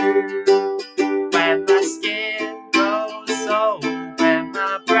 When my skin grows old, when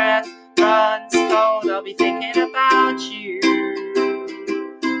my breath runs cold, I'll be thinking about you.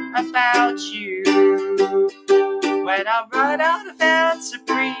 When I run out of air to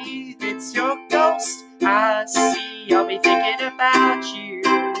breathe, it's your ghost I see. I'll be thinking about you.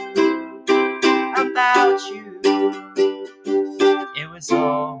 It was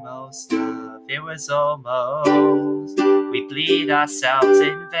almost love, it was almost. We bleed ourselves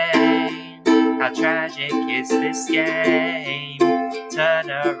in vain. How tragic is this game? Turn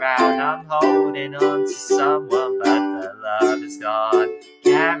around, I'm holding on to someone, but the love is gone.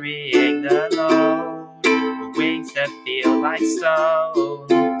 Carrying the load, with wings that feel like stone.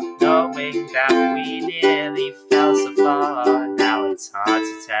 Knowing that we nearly fell so far, now it's hard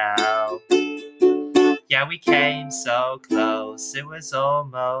to tell. Yeah, we came so close, it was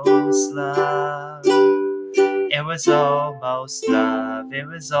almost love. It was almost love, it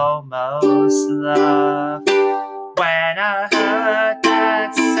was almost love. When I heard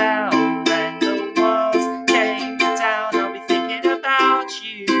that sound, when the walls came down, I'll be thinking about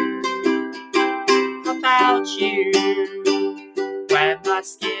you. When my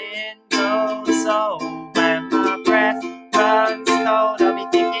skin goes old, when my breath runs cold, I'll be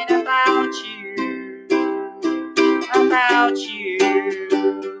thinking about you.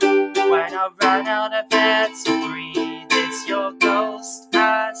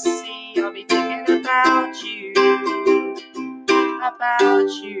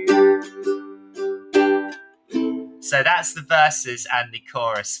 So that's the verses and the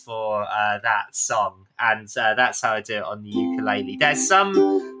chorus for that song, and that's how I do it on the ukulele. There's some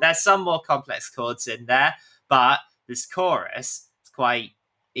more complex chords in there, but this chorus is quite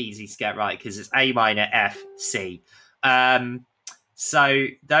easy to get right because it's A minor, F, C. So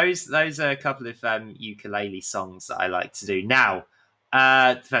those are a couple of ukulele songs that I like to do now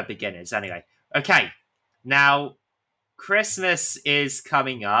for beginners. Anyway, okay, now Christmas is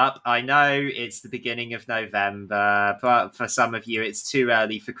coming up. I know it's the beginning of November, but for some of you, it's too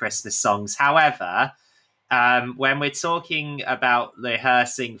early for Christmas songs. However, when we're talking about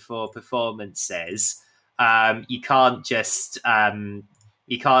rehearsing for performances, you can't just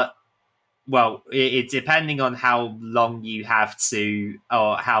you can't. Well, it depending on how long you have to,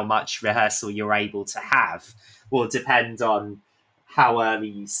 or how much rehearsal you're able to have, will depend on how early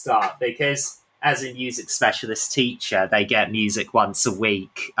you start. Because as a music specialist teacher, they get music once a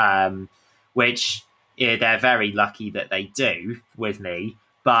week, which they're very lucky that they do with me.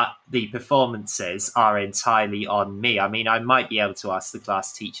 But the performances are entirely on me. I mean, I might be able to ask the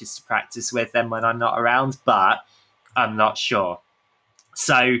class teachers to practice with them when I'm not around, but I'm not sure.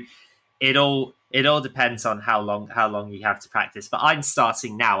 So it all depends on how long you have to practice. But I'm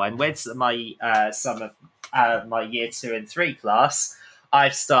starting now, and with my some of my year 2 and 3 class,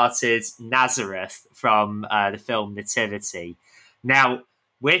 I've started Nazareth from the film Nativity. Now,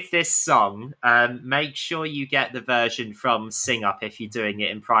 with this song, make sure you get the version from Sing Up if you're doing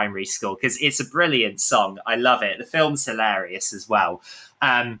it in primary school, because it's a brilliant song. I love it. The film's hilarious as well.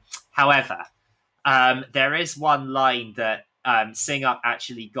 However, there is one line that Sing Up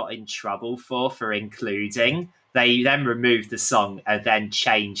actually got in trouble for including. They then removed the song and then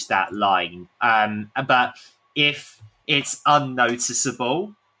changed that line. But if it's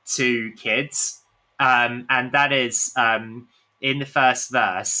unnoticeable to kids, and that is in the first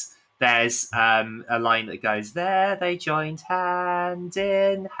verse, there's a line that goes, "There they joined hand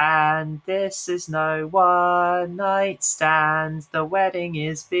in hand. This is no one night stand. The wedding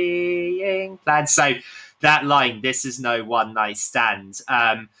is being planned." So that line, "This is no one night stand."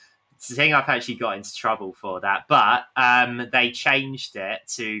 Sing Up actually got into trouble for that, but they changed it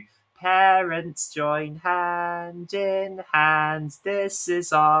to "Parents join hand in hand. This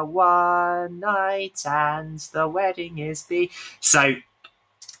is our one night and the wedding is be." So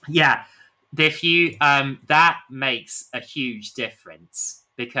yeah, if you that makes a huge difference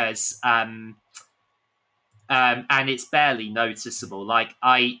because and it's barely noticeable. Like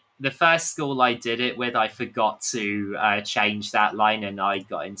the first school I did it with, I forgot to change that line, and I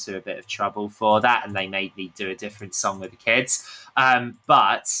got into a bit of trouble for that, and they made me do a different song with the kids.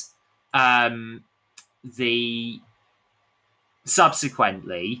 But the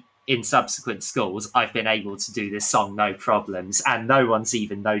subsequently, in subsequent schools, I've been able to do this song no problems, and no one's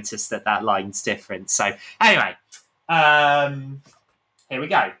even noticed that line's different. So anyway, here we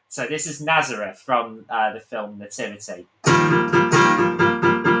go. So this is Nazareth from the film Nativity.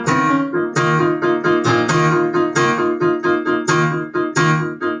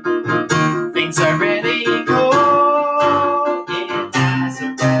 Things are really cool in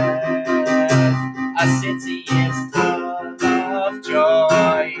Nazareth. Our city is full of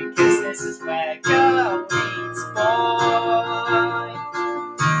joy, 'cause this is where girl meets boy.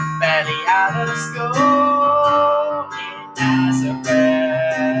 Barely out of school in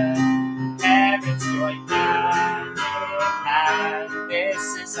Nazareth. Parents join hand in hand. This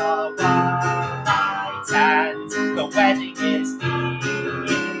is our one night and the wedding is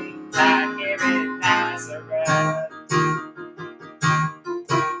being planned here in Nazareth.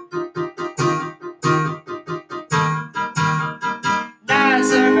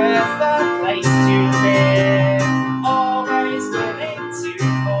 Nazareth, a place to live, always willing to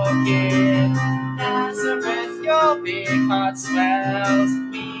forgive. Nazareth, your big heart swells,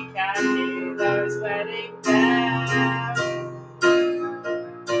 we can hear those wedding bells.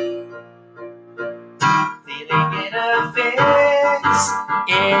 Feeling in a fix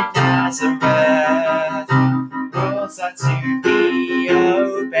in Nazareth, rules are to be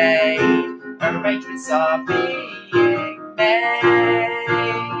obeyed, arrangements are being made.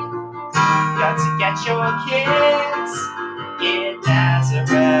 Got to get your kids in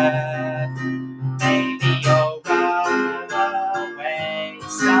Nazareth. Maybe you'll run away.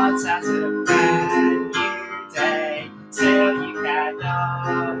 Starts as a brand new day till you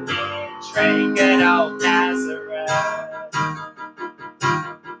cannot betray good old Nazareth.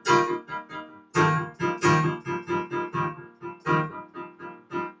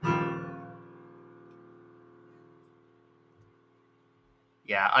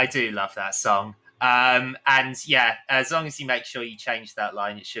 Yeah, I do love that song. And yeah, as long as you make sure you change that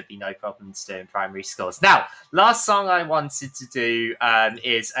line, it should be no problem to do in primary schools. Now, last song I wanted to do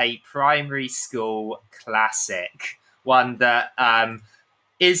is a primary school classic, one that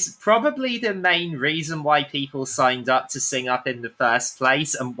is probably the main reason why people signed up to Sing Up in the first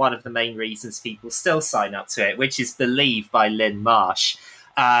place, and one of the main reasons people still sign up to it, which is Believe by Lynn Marsh.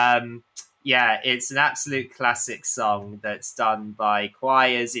 Yeah, it's an absolute classic song that's done by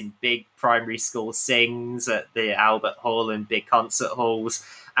choirs in big primary school sings at the Albert Hall and big concert halls.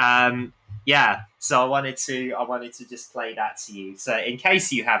 Yeah, so I wanted to just play that to you. So in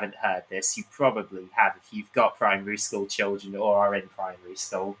case you haven't heard this, you probably have if you've got primary school children or are in primary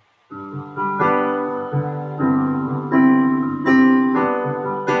school.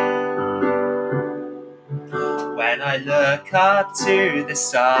 When I look up to the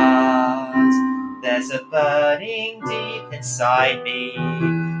stars, there's a burning deep inside me,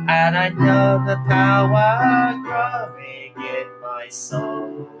 and I know the power growing in my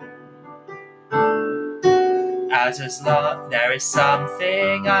soul. As long there is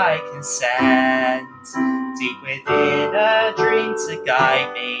something I can sense deep within a dream to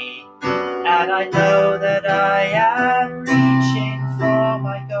guide me, and I know that I am reaching for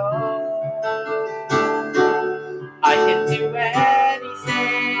my goal. I can do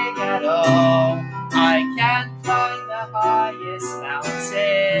anything at all. I can climb the highest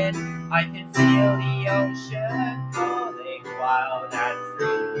mountain. I can feel the ocean calling wild and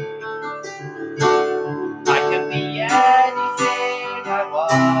free. I can be anything I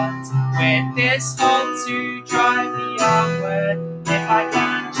want, with this hope to drive me onward. If I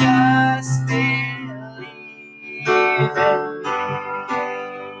can just believe in me.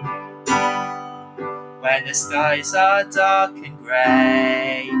 When the skies are dark and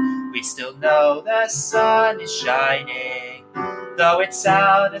grey, we still know the sun is shining. Though it's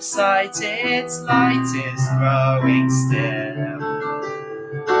out of sight, its light is growing still.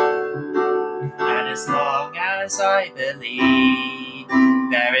 And as long as I believe,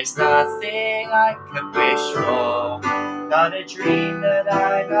 there is nothing I can wish for, not a dream that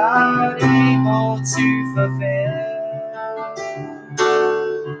I'm unable to fulfill.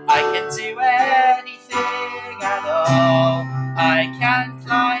 I can do anything at all. I can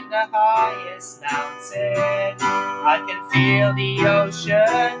climb the highest mountain. I can feel the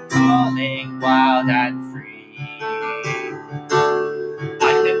ocean calling wild and free.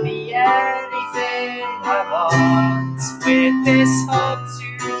 I can be anything I want, with this hope to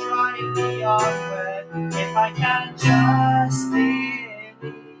drive me onward. If I can just believe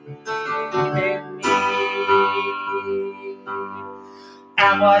in me.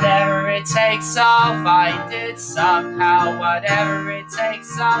 And whatever it takes, I'll find it somehow. Whatever it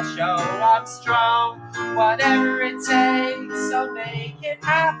takes, I'll show I'm strong. Whatever it takes, I'll make it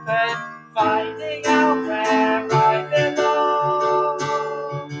happen. Finding out where I belong.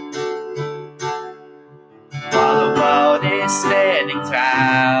 While the world is spinning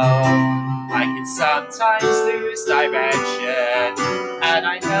round, I can sometimes lose direction, and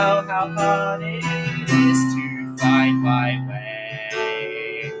I know how hard it is to find my way.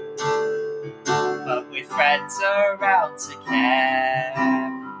 But with friends around to care,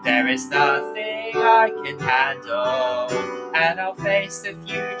 there is nothing I can handle, and I'll face the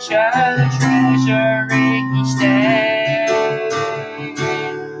future, treasuring each day.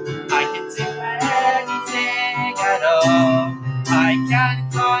 I can do anything at all. I can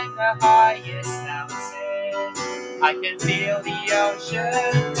climb the highest mountain. I can feel the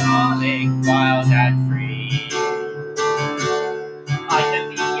ocean calling wild and free. I can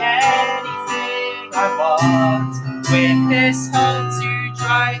be anything I want, with this hope to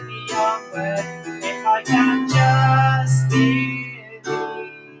drive me onward. If I can just believe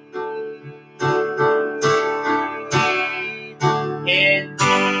in me.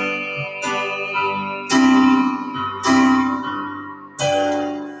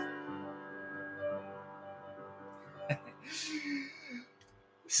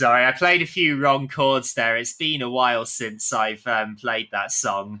 Sorry, I played a few wrong chords there. It's been a while since I've played that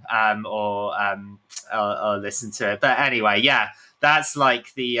song or listened to it. But anyway, yeah, that's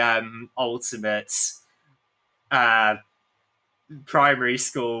like the ultimate primary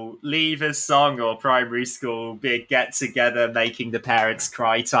school leavers song, or primary school big get together making the parents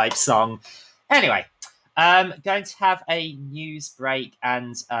cry type song. Anyway, going to have a news break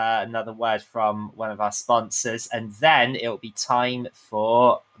and another word from one of our sponsors, and then it'll be time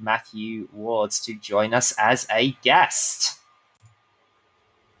for Matthew Wards to join us as a guest.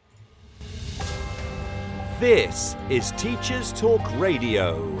 This is Teachers Talk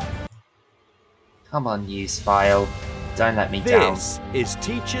Radio. Come on, Newsfile. Don't let me down. This is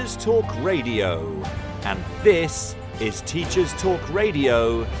Teachers Talk Radio, and this is Teachers Talk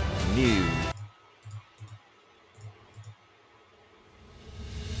Radio News.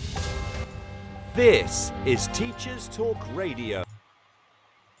 This is Teachers Talk Radio.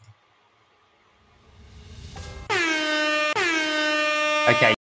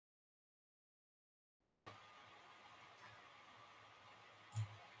 Okay.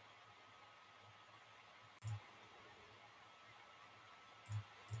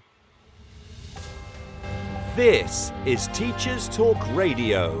 This is Teachers Talk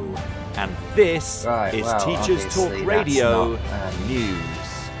Radio, and this is Teachers Talk Radio News.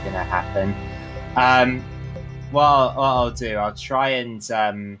 Gonna happen. What I'll do, I'll try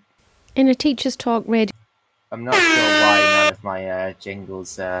and in a Teachers Talk Radio. I'm not sure why none of my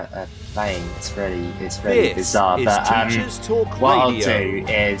jingles are playing. It's really bizarre. Is but Teachers Talk what Radio, I'll do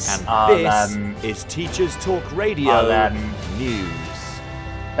is and this is Teachers Talk Radio News.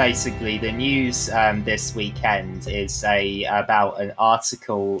 Basically, the news this weekend is about an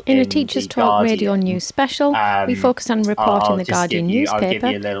article in a Teachers Talk Radio News special. We focus on a report in the Guardian newspaper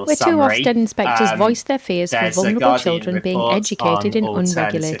where two Ofsted inspectors voiced their fears for vulnerable children being educated in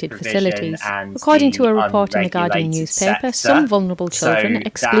unregulated facilities. According to a report in the Guardian newspaper, some vulnerable children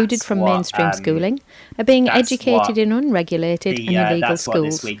excluded from mainstream schooling are being educated in unregulated and illegal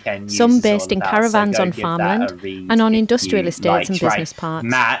schools, some based in caravans on farmland and on industrial estates and business parks.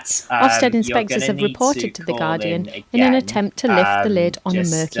 Ofsted inspectors have reported to The Guardian in an attempt to lift the lid on a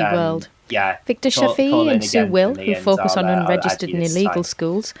murky world. Victor Shafi and Sue Will, who focus on unregistered and illegal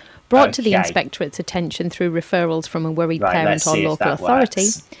schools, brought to the Inspectorate's attention through referrals from a worried parent or local authority,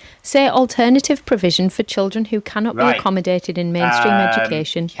 say alternative provision for children who cannot be accommodated in mainstream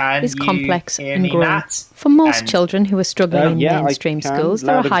education is complex and growing. For most children who are struggling in mainstream schools,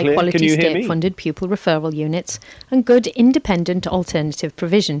 there are high-quality state-funded pupil referral units and good independent alternative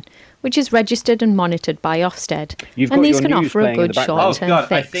provision, which is registered and monitored by Ofsted, and these can offer a good short-term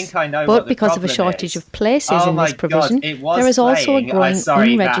fix. But because of a shortage of places in this provision, there is also a growing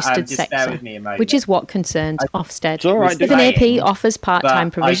unregistered sector, which is what concerns Ofsted. If an AP offers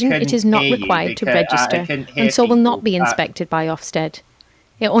part-time provision, it is not required to register, and so will not be inspected by Ofsted.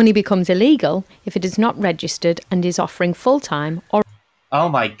 It only becomes illegal if it is not registered and is offering full-time or... Oh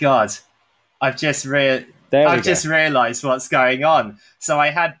my God, I've just realised what's going on. So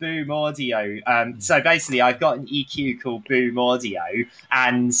I had Boom Audio. So basically, I've got an EQ called Boom Audio,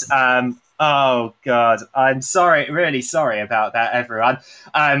 and oh God, I'm really sorry about that, everyone.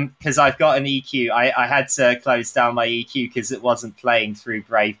 Because I've got an EQ. I had to close down my EQ because it wasn't playing through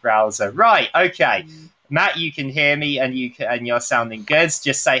Brave browser. Right, okay. Matt, you can hear me, and you're sounding good.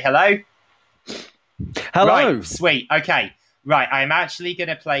 Just say hello. Hello. Right, sweet. Okay. Right, I'm actually going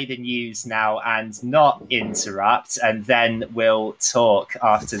to play the news now and not interrupt, and then we'll talk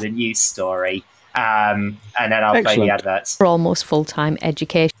after the news story, and then I'll play the adverts. For almost full-time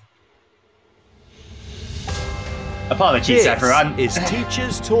education. Apologies, everyone. This is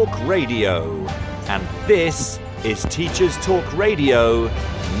Teachers Talk Radio, and this is Teachers Talk Radio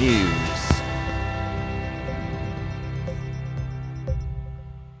News.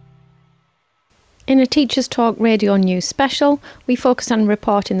 In a Teachers Talk Radio News special, we focus on a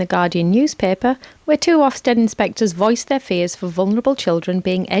report in the Guardian newspaper where two Ofsted inspectors voiced their fears for vulnerable children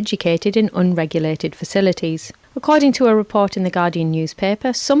being educated in unregulated facilities. According to a report in the Guardian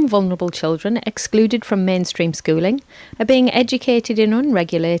newspaper, some vulnerable children excluded from mainstream schooling are being educated in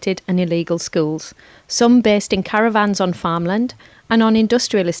unregulated and illegal schools, some based in caravans on farmland and on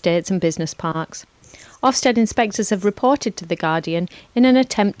industrial estates and business parks. Ofsted inspectors have reported to The Guardian in an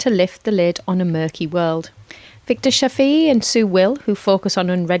attempt to lift the lid on a murky world. Victor Shafi and Sue Will, who focus on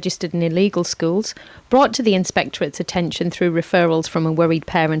unregistered and illegal schools, brought to the Inspectorate's attention through referrals from a worried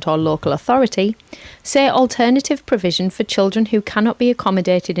parent or local authority, say alternative provision for children who cannot be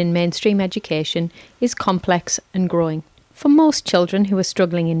accommodated in mainstream education is complex and growing. For most children who are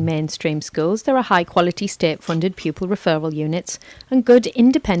struggling in mainstream schools, there are high-quality state-funded pupil referral units and good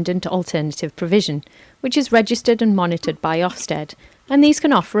independent alternative provision, which is registered and monitored by Ofsted, and these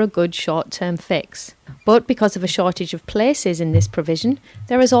can offer a good short-term fix. But because of a shortage of places in this provision,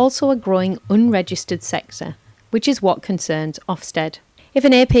 there is also a growing unregistered sector, which is what concerns Ofsted. If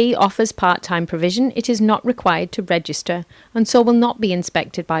an AP offers part-time provision, it is not required to register, and so will not be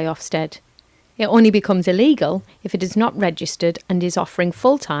inspected by Ofsted. It only becomes illegal if it is not registered and is offering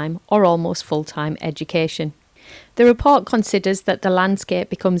full-time or almost full-time education. The report considers that the landscape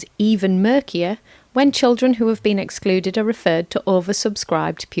becomes even murkier when children who have been excluded are referred to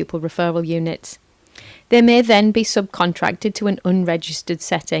oversubscribed pupil referral units. They may then be subcontracted to an unregistered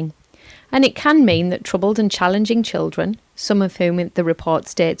setting. And it can mean that troubled and challenging children, some of whom the report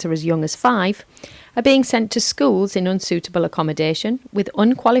states are as young as 5, are being sent to schools in unsuitable accommodation with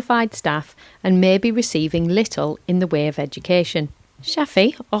unqualified staff and may be receiving little in the way of education.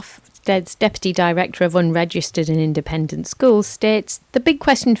 Shafi, Ofsted's Deputy Director of Unregistered and Independent Schools, states, "The big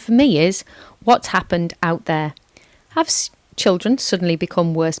question for me is, what's happened out there? Have children suddenly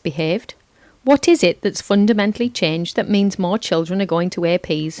become worse behaved? What is it that's fundamentally changed that means more children are going to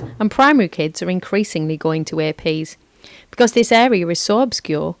APs and primary kids are increasingly going to APs? Because this area is so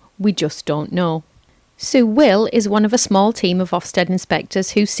obscure, we just don't know." Sue Will is one of a small team of Ofsted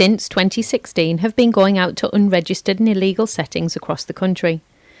inspectors who since 2016 have been going out to unregistered and illegal settings across the country.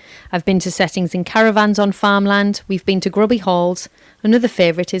 "I've been to settings in caravans on farmland, we've been to grubby halls. Another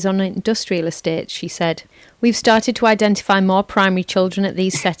favourite is on industrial estates," she said. "We've started to identify more primary children at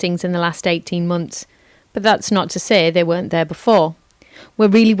these settings in the last 18 months. But that's not to say they weren't there before. We're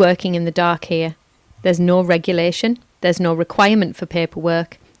really working in the dark here. There's no regulation, there's no requirement for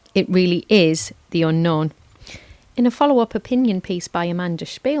paperwork. It really is the unknown." In a follow-up opinion piece by Amanda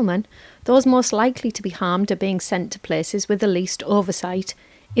Spielman, those most likely to be harmed are being sent to places with the least oversight.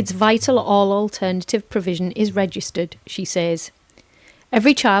 "It's vital all alternative provision is registered," she says.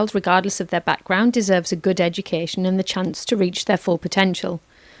 "Every child, regardless of their background, deserves a good education and the chance to reach their full potential.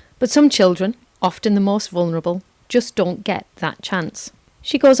 But some children, often the most vulnerable, just don't get that chance."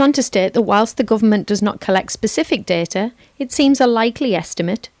 She goes on to state that whilst the government does not collect specific data, it seems a likely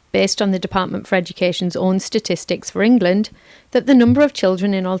estimate, based on the Department for Education's own statistics for England, that the number of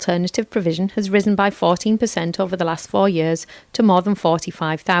children in alternative provision has risen by 14% over the last 4 years to more than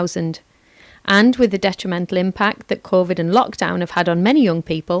 45,000. And with the detrimental impact that COVID and lockdown have had on many young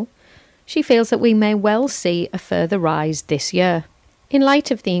people, she feels that we may well see a further rise this year. In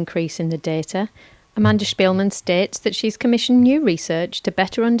light of the increase in the data, Amanda Spielman states that she's commissioned new research to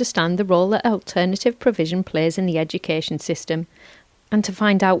better understand the role that alternative provision plays in the education system, and to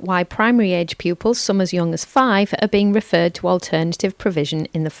find out why primary age pupils, some as young as 5, are being referred to alternative provision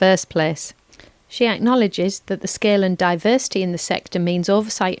in the first place. She acknowledges that the scale and diversity in the sector means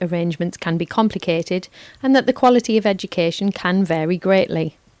oversight arrangements can be complicated and that the quality of education can vary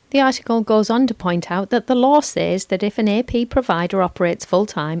greatly. The article goes on to point out that the law says that if an AP provider operates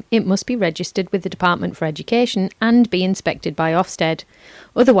full-time, it must be registered with the Department for Education and be inspected by Ofsted.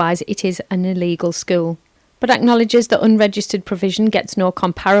 Otherwise, it is an illegal school. But acknowledges that unregistered provision gets no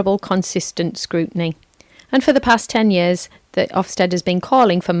comparable consistent scrutiny. And for the past 10 years, the Ofsted has been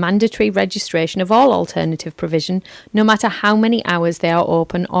calling for mandatory registration of all alternative provision, no matter how many hours they are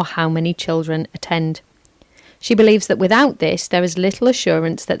open or how many children attend. She believes that without this, there is little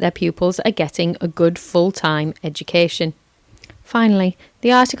assurance that their pupils are getting a good full-time education. Finally,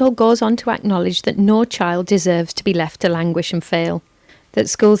 the article goes on to acknowledge that no child deserves to be left to languish and fail, that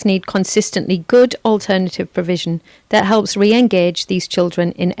schools need consistently good alternative provision that helps re-engage these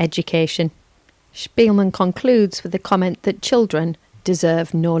children in education. Spielman concludes with the comment that children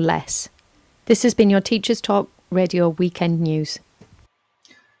deserve no less. This has been your Teachers Talk Radio Weekend News.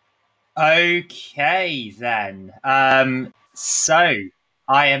 Okay, then. So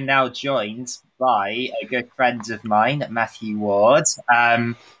I am now joined by a good friend of mine, Matthew Ward.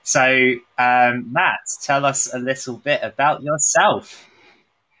 Matt, tell us a little bit about yourself.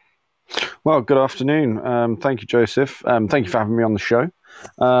 Well, good afternoon. Thank you, Joseph. Thank you for having me on the show.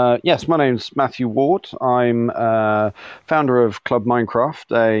 Yes, my name's Matthew Ward. I'm founder of Club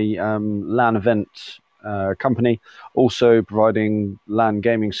Minecraft, a LAN event company, also providing LAN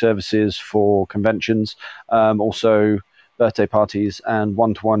gaming services for conventions, also birthday parties and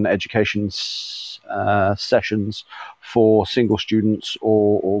one-to-one education sessions for single students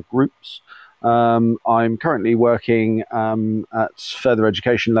or groups. I'm currently working at further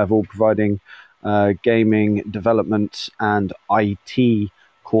education level, providing gaming development and IT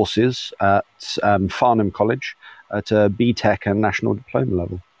courses at Farnham College at a BTEC and national diploma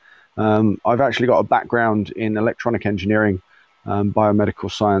level. I've actually got a background in electronic engineering,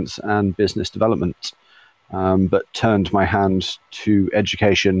 biomedical science and business development, but turned my hand to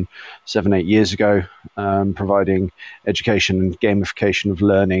education 7-8 years ago, providing education and gamification of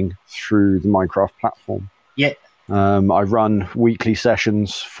learning through the Minecraft platform. Yeah. I run weekly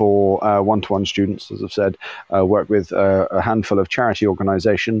sessions for one-to-one students, as I've said, work with a handful of charity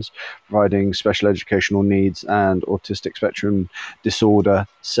organizations providing special educational needs and autistic spectrum disorder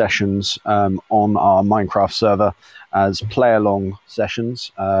sessions on our Minecraft server as play-along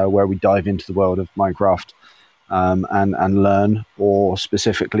sessions where we dive into the world of Minecraft and learn, or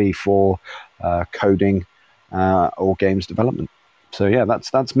specifically for coding or games development. So yeah,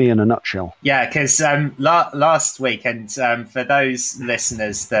 that's me in a nutshell. Yeah, because last week, and for those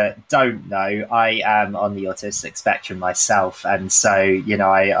listeners that don't know, I am on the autistic spectrum myself, and so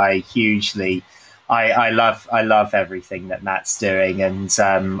I hugely. I love everything that Matt's doing, and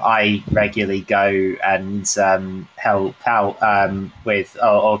I regularly go and help out with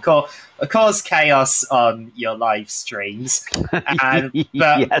or cause chaos on your live streams, but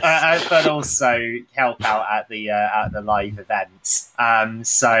Yes. but also help out at the live events.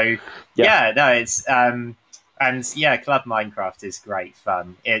 It's and yeah, Club Minecraft is great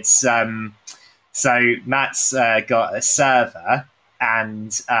fun. It's so Matt's got a server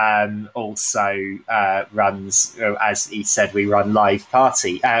and also runs, as he said, we run live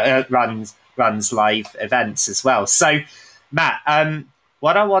runs live events as well. So Matt,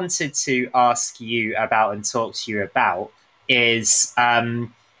 what I wanted to ask you about and talk to you about is how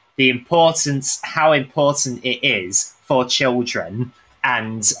important it is for children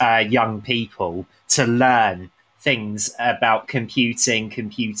and young people to learn things about computing,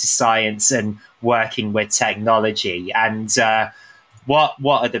 computer science, and working with technology, and what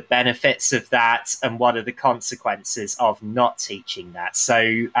are the benefits of that, and what are the consequences of not teaching that?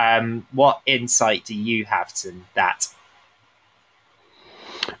 So, what insight do you have to that?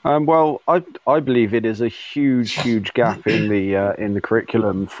 Well, I believe it is a huge gap in the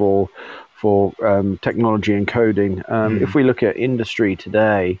curriculum for technology and coding. If we look at industry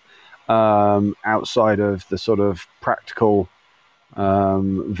today, outside of the sort of practical,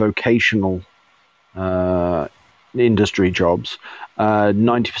 vocational industry jobs,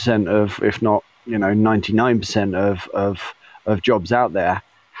 90% of, if not 99% of jobs out there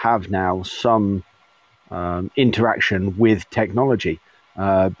have now some interaction with technology.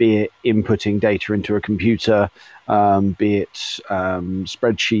 Be it inputting data into a computer, be it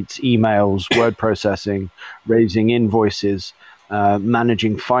spreadsheets, emails, word processing, raising invoices,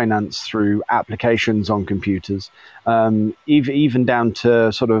 managing finance through applications on computers, even down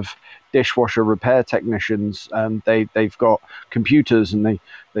to sort of dishwasher repair technicians. They've got computers and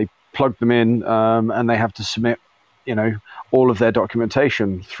they plug them in, and they have to submit all of their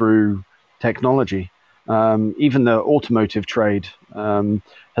documentation through technology. Even the automotive trade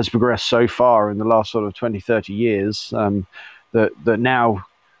has progressed so far in the last sort of 20, 30 years that now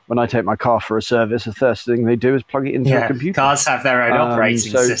when I take my car for a service, the first thing they do is plug it into a computer. Cars have their own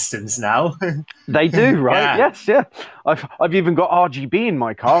operating systems now. They do, right? Yeah. Yes, yeah. I've even got RGB in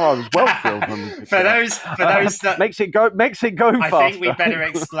my car. I was well thrilled when we for those that makes it go faster. I think we better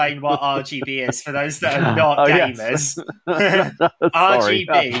explain what RGB is for those that are not gamers.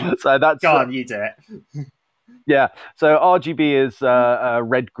 RGB. So that's go on, you do it. Yeah, so RGB is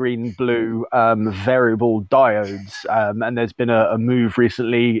red, green, blue variable diodes, and there's been a move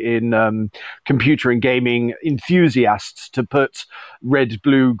recently in computer and gaming enthusiasts to put red,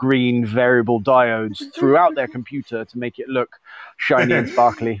 blue, green variable diodes throughout their computer to make it look shiny and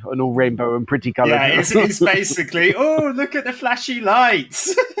sparkly and all rainbow and pretty coloured. Yeah, it's basically, oh, look at the flashy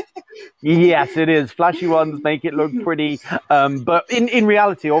lights. Yes, it is. Flashy ones make it look pretty, but in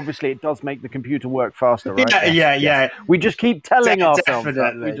reality, obviously, it does make the computer work faster, right? Yeah. We just keep telling ourselves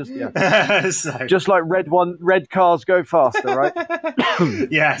definitely. that. We just, just like red cars go faster, right?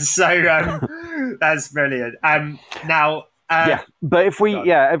 Yeah. So that's brilliant. Now. But if we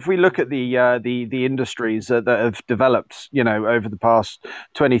look at the industries that have developed, over the past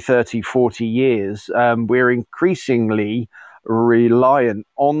 20, 30, 40 years, we're increasingly reliant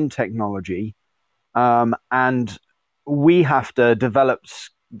on technology, and we have to develop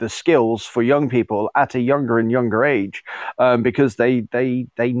the skills for young people at a younger and younger age, because they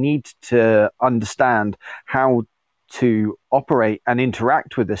need to understand how to operate and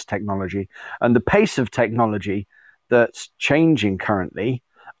interact with this technology. And the pace of technology that's changing currently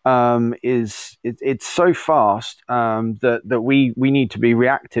it's so fast that we need to be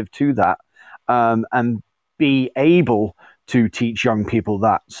reactive to that, and be able to teach young people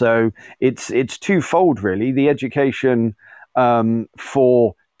that. So it's twofold, really. The education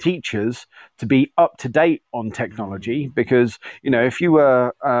for teachers to be up to date on technology, because if you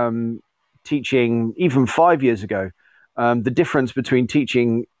were teaching even 5 years ago, the difference between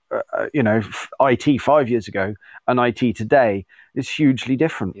teaching IT 5 years ago and IT today is hugely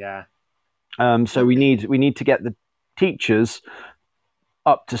different. Yeah. So we need to get the teachers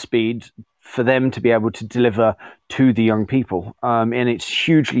up to speed for them to be able to deliver to the young people, and it's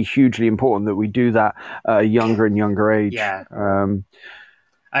hugely important that we do that at a younger and younger age. Yeah. And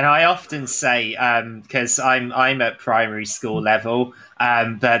I often say, because I'm at primary school level,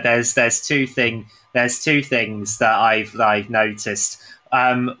 but there's two things that I've noticed.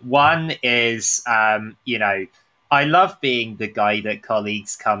 One is I love being the guy that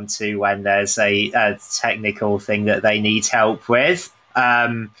colleagues come to when there's a technical thing that they need help with.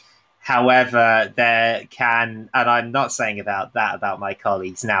 However, there can, and I'm not saying about my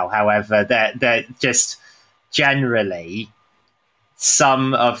colleagues now. However, they're just generally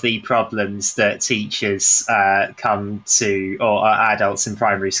some of the problems that teachers come to, or adults in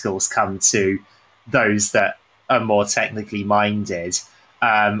primary schools come to, those that are more technically minded,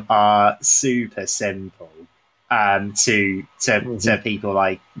 are super simple to people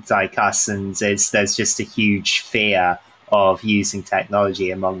like us, and there's just a huge fear of using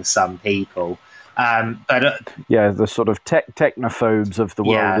technology among some people. The sort of technophobes of the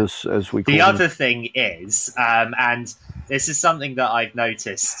world, as we call them. The other thing is, and this is something that I've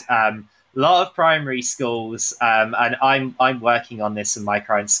noticed, a lot of primary schools, and I'm working on this in my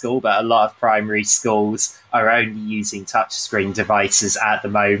current school, but a lot of primary schools are only using touchscreen devices at the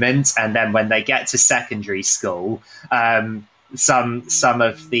moment. And then when they get to secondary school, some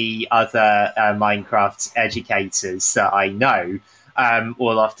of the other Minecraft educators that I know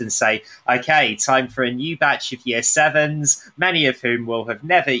will often say, okay, time for a new batch of year 7s, many of whom will have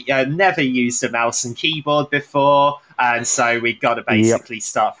never used a mouse and keyboard before, and so we've got to basically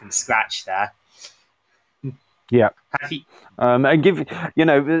start from scratch there. Yeah. And give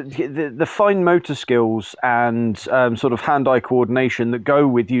the fine motor skills and sort of hand-eye coordination that go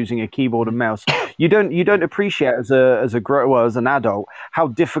with using a keyboard and mouse. You don't appreciate as an adult how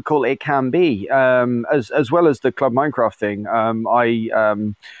difficult it can be. As well as the Club Minecraft thing.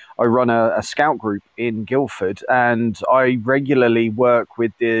 I run a scout group in Guildford, and I regularly work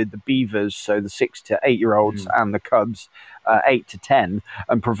with the beavers, so the 6 to 8 year olds, and the cubs, 8 to 10,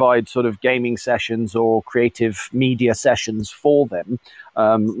 and provide sort of gaming sessions or creative media sessions for them,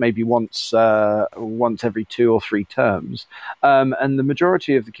 maybe once every 2 or 3 terms. And the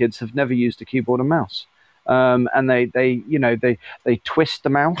majority of the kids have never used a keyboard and mouse, and they twist the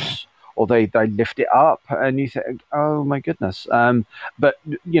mouse, or they lift it up, and you think, oh my goodness. But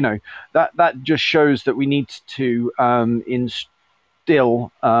that just shows that we need to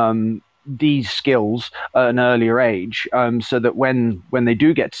instill these skills at an earlier age, so that when they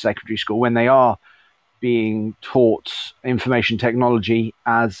do get to secondary school, when they are being taught information technology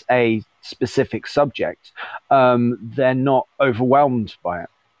as a specific subject, they're not overwhelmed by it.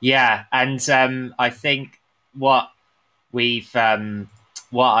 Yeah, and I think what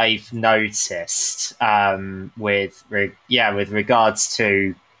I've noticed with regards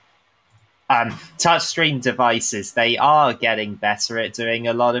to touchscreen devices, they are getting better at doing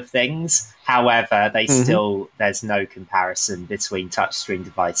a lot of things. However, there's no comparison between touchscreen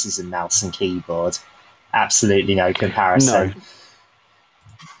devices and mouse and keyboard. Absolutely no comparison.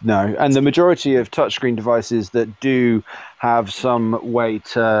 No, and the majority of touchscreen devices that do have some way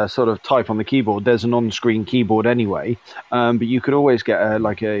to sort of type on the keyboard, there's an on-screen keyboard anyway, but you could always get a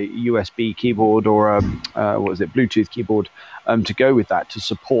USB keyboard or a Bluetooth keyboard to go with that, to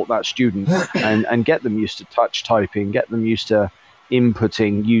support that student and get them used to touch typing, get them used to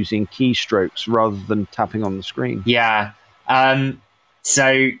inputting using keystrokes rather than tapping on the screen. Yeah.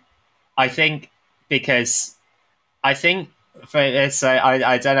 So I think for this,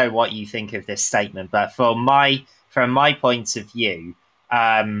 I don't know what you think of this statement, but from my point of view,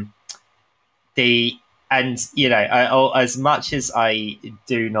 as much as I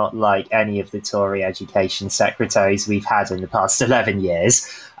do not like any of the Tory education secretaries we've had in the past 11 years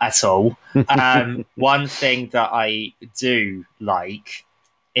at all, one thing that I do like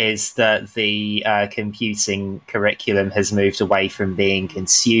is that the computing curriculum has moved away from being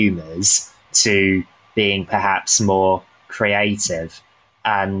consumers to being perhaps more creative,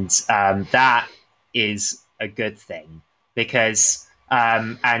 and that is a good thing, because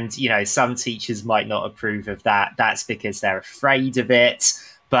some teachers might not approve of that. That's because they're afraid of it.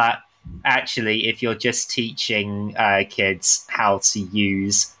 But actually, if you're just teaching kids how to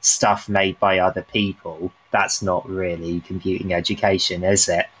use stuff made by other people, that's not really computing education, is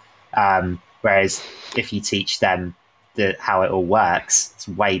it? Whereas if you teach them how it all works, it's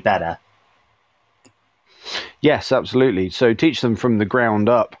way better. Yes, absolutely. So teach them from the ground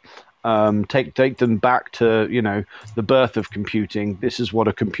up. Take them back to the birth of computing. This is what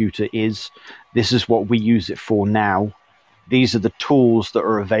a computer is. This is what we use it for now. These are the tools that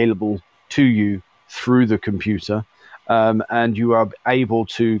are available to you through the computer, and you are able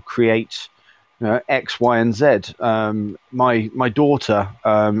to create X, Y, and Z. My daughter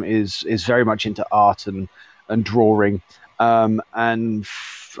is very much into art and drawing, and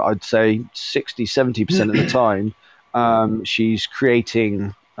I'd say 60-70% of the time she's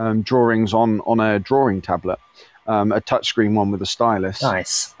creating drawings on a drawing tablet, a touchscreen one with a stylus.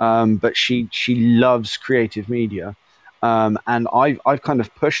 Nice. But she loves creative media. And I've kind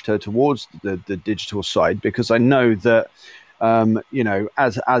of pushed her towards the digital side because I know that,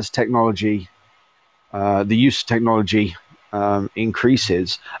 as technology, the use of technology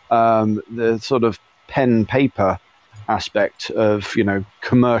increases, the sort of pen paper aspect of,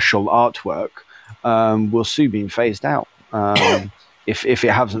 commercial artwork will soon be phased out. If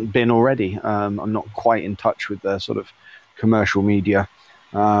it hasn't been already. I'm not quite in touch with the sort of commercial media,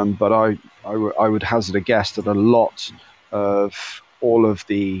 but I would hazard a guess that a lot of all of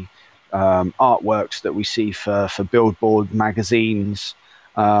the artworks that we see for billboard magazines,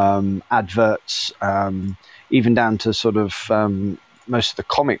 adverts, even down to sort of most of the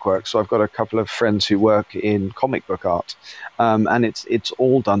comic work. So I've got a couple of friends who work in comic book art, and it's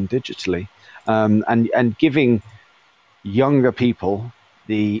all done digitally, and giving younger people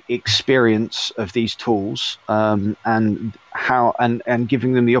the experience of these tools, and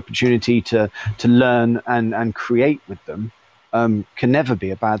giving them the opportunity to learn and create with them, can never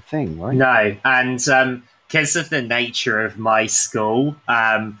be a bad thing, right? No, and because of the nature of my school,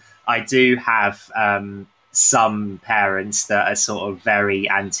 I do have some parents that are sort of very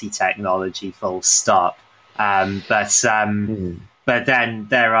anti-technology, full stop. But then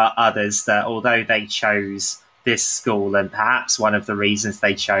there are others that, although they chose this school, and perhaps one of the reasons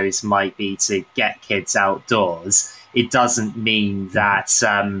they chose might be to get kids outdoors, it doesn't mean that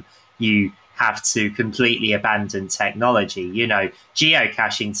you have to completely abandon technology.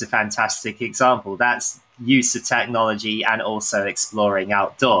 Geocaching is a fantastic example. That's use of technology and also exploring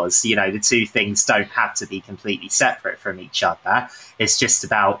outdoors. The two things don't have to be completely separate from each other. It's just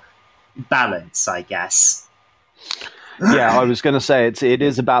about balance, I guess. Yeah, I was going to say it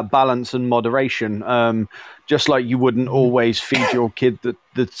is about balance and moderation. Just like you wouldn't always feed your kid the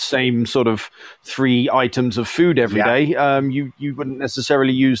same sort of 3 items of food every day. You wouldn't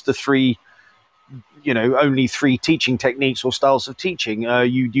necessarily use the 3, only 3 teaching techniques or styles of teaching.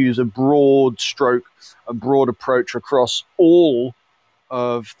 You'd use a broad approach across all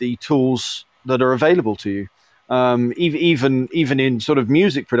of the tools that are available to you. Even in sort of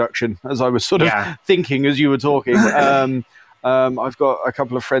music production, as I was sort of thinking as you were talking. I've got a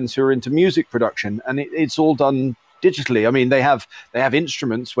couple of friends who are into music production, and it's all done digitally. I mean, they have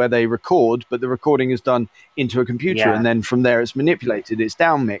instruments where they record, but the recording is done into a computer, and then from there it's manipulated, it's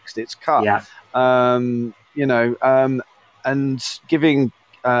down mixed, it's cut. And giving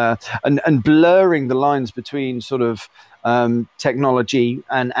and blurring the lines between sort of technology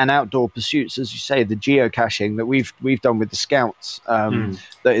and outdoor pursuits, as you say, the geocaching that we've done with the Scouts,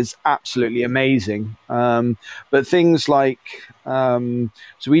 that is absolutely amazing. But things like so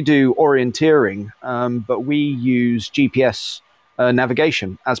we do orienteering, but we use GPS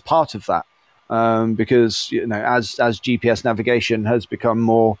navigation as part of that, because as GPS navigation has become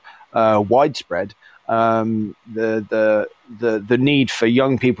more widespread, the need for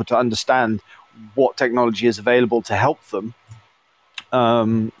young people to understand what technology is available to help them,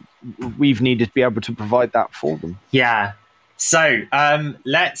 we've needed to be able to provide that for them. Yeah. So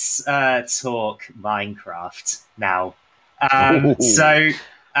let's talk Minecraft now.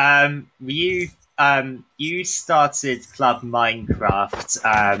 You started Club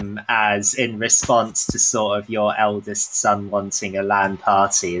Minecraft as in response to sort of your eldest son wanting a LAN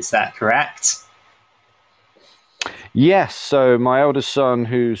party. Is that correct? Yes, so my eldest son,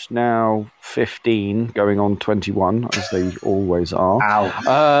 who's now 15, going on 21, as they always are,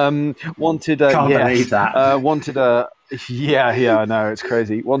 wanted a... Can't believe that. I know, it's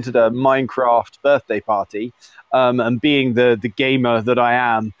crazy. Wanted a Minecraft birthday party, and being the gamer that I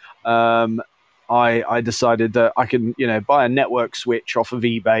am, I decided that I can, buy a network switch off of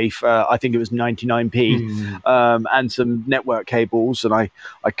eBay for, I think it was 99p, and some network cables. And I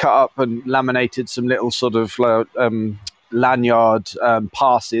cut up and laminated some little sort of lanyard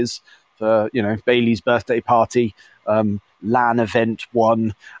passes for, Bailey's birthday party, LAN event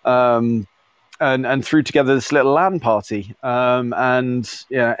 1, and threw together this little LAN party. And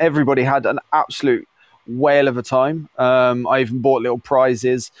everybody had an absolute whale of a time. I even bought little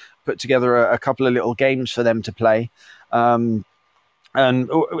prizes, put together a couple of little games for them to play, and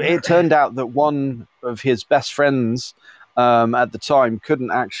it turned out that one of his best friends at the time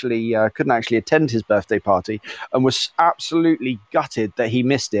couldn't actually attend his birthday party, and was absolutely gutted that he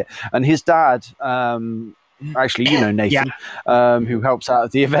missed it. And his dad, actually, Nathan, who helps out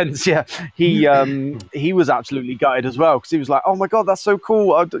at the events, he was absolutely gutted as well, because he was like, "Oh my god, that's so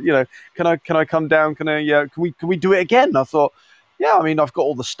cool! Can I come down? Can we do it again?" I thought, yeah, I mean, I've got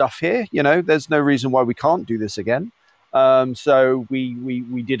all the stuff here. There's no reason why we can't do this again. So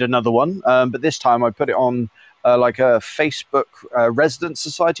we did another one, but this time I put it on like a Facebook resident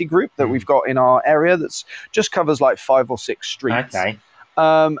society group that we've got in our area that's just covers like 5 or 6 streets. Okay.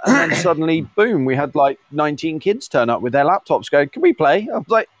 And then suddenly, boom, we had like 19 kids turn up with their laptops going, "Can we play?" I was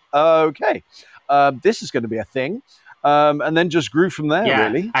like, "Okay, this is going to be a thing." And then just grew from there,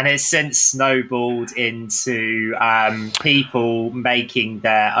 really. And it's since snowballed into people making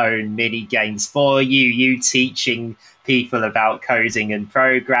their own mini games for you teaching people about coding and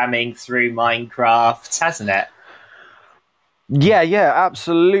programming through Minecraft, hasn't it? Yeah,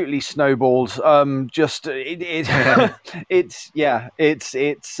 absolutely snowballed. It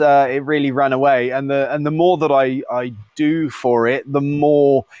really ran away, and the more that I do for it, the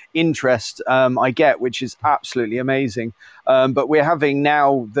more interest I get, which is absolutely amazing. But we're having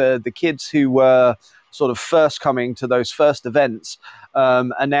now the kids who were sort of first coming to those first events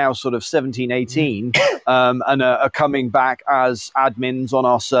are now sort of 17, 18, and are coming back as admins on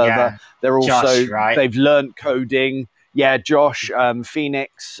our server. Yeah. They're also Josh, right? They've learned coding. Yeah, Josh,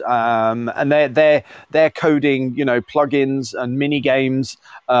 Phoenix, and they're coding, plugins and mini games,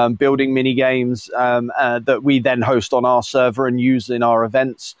 building mini games that we then host on our server and use in our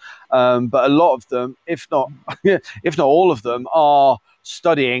events. But a lot of them, if not all of them, are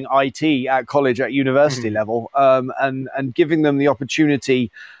studying IT at college, at university level, and giving them the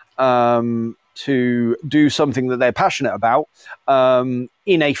opportunity to do something that they're passionate about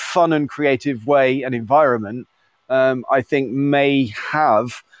in a fun and creative way and environment. I think may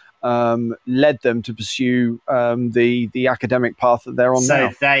have led them to pursue the academic path that they're on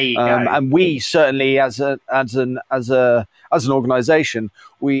now. So there you go. And we certainly, as an organisation,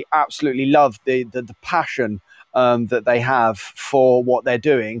 we absolutely love the passion that they have for what they're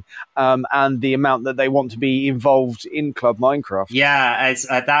doing, and the amount that they want to be involved in Club Minecraft. Yeah,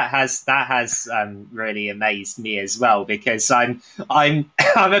 that has really amazed me as well, because I'm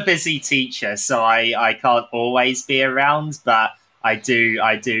I'm a busy teacher, so I can't always be around, but I do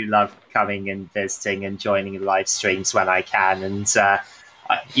love coming and visiting and joining live streams when I can, and I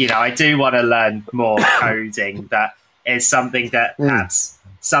do want to learn more coding. That is something that perhaps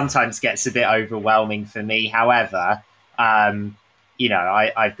sometimes gets a bit overwhelming for me. However, I've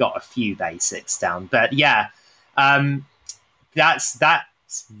got a few basics down, but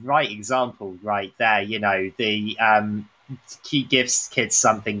that's right example right there. The gives kids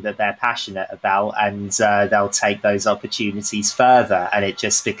something that they're passionate about, and they'll take those opportunities further, and it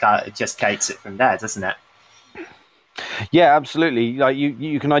just takes it from there, doesn't it? Yeah, absolutely. Like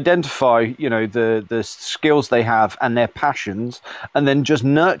you can identify, the skills they have and their passions, and then just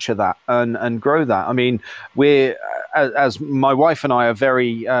nurture that and grow that. I mean, we're as my wife and I are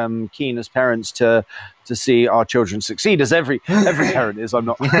very keen as parents to see our children succeed, as every parent is. I'm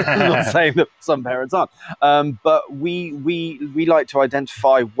not saying that some parents aren't, but we like to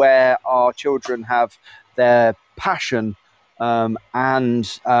identify where our children have their passion. And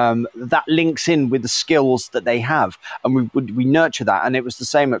that links in with the skills that they have, and we nurture that. And it was the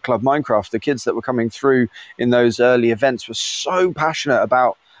same at Club Minecraft. The kids that were coming through in those early events were so passionate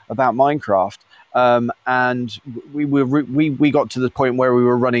about Minecraft, and we got to the point where we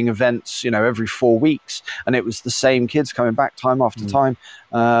were running events, every 4 weeks, and it was the same kids coming back time after time,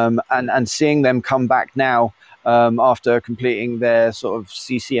 and seeing them come back now. After completing their sort of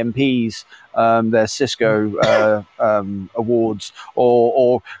CCMPs, their Cisco awards,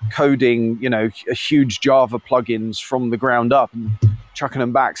 or coding, huge Java plugins from the ground up and chucking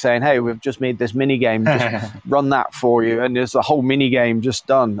them back, saying, "Hey, we've just made this mini game. Just run that for you," and there's a whole mini game just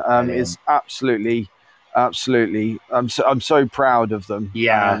done. It's absolutely. I'm so proud of them.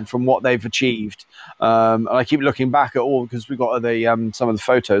 From what they've achieved. And I keep looking back at all, because we've got some of the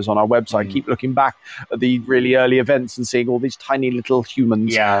photos on our website. Keep looking back at the really early events and seeing all these tiny little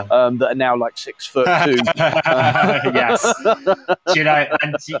humans that are now like 6'2". Yes. Do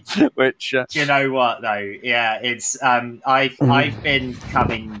you know what though? Yeah, it's I've been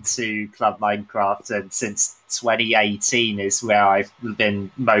coming to Club Minecraft, and since 2018 is where I've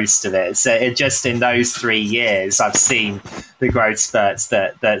been most of it. So just in those 3 years, I've seen the growth spurts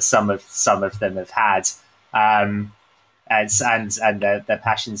that some of them have had, and the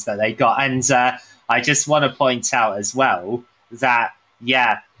passions that they got. And I just want to point out as well that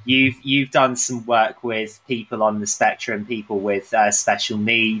you've done some work with people on the spectrum, people with special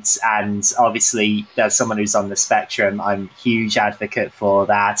needs, and obviously there's someone who's on the spectrum. I'm a huge advocate for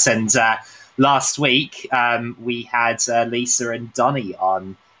that. And last week, we had Lisa and Donnie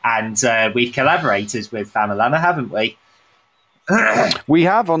on, and we've collaborated with Familama, haven't we? We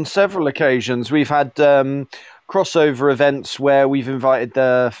have on several occasions. We've had crossover events where we've invited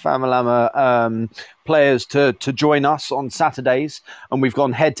the Familama players to join us on Saturdays, and we've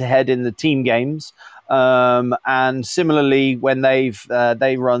gone head to head in the team games. And similarly, when they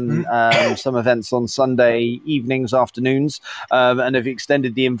run some events on Sunday evenings, afternoons, and have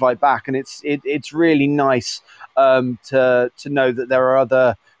extended the invite back, and it's really nice to know that there are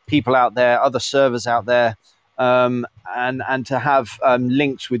other people out there, other servers out there, and to have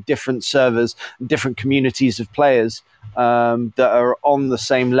links with different servers, different communities of players that are on the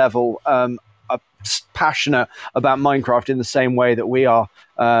same level, are passionate about Minecraft in the same way that we are,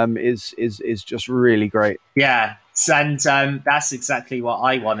 is just really great. Yeah, and that's exactly what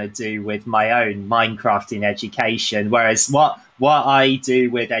I want to do with my own Minecraft in Education. Whereas what I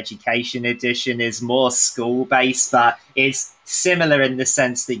do with Education Edition is more school based, but it's similar in the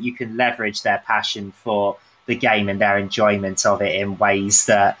sense that you can leverage their passion for the game and their enjoyment of it in ways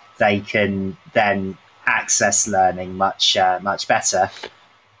that they can then access learning much better.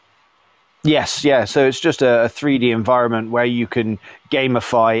 Yes, yeah. So it's just a 3D environment where you can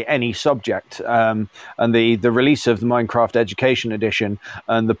gamify any subject. And the release of the Minecraft Education Edition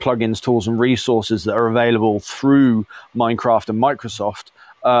and the plugins, tools, and resources that are available through Minecraft and Microsoft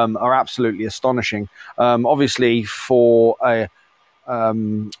are absolutely astonishing. Obviously, for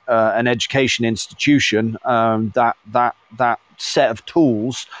an education institution, that set of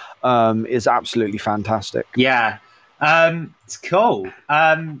tools is absolutely fantastic. Yeah, it's cool.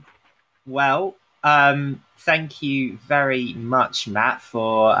 Well, thank you very much, Matt,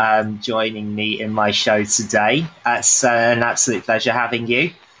 for joining me in my show today. It's an absolute pleasure having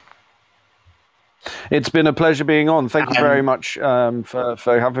you. It's been a pleasure being on. Thank you very much for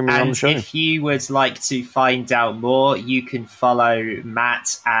having me on the show. And if you would like to find out more, you can follow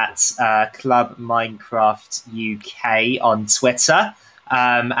Matt at Club Minecraft UK on Twitter.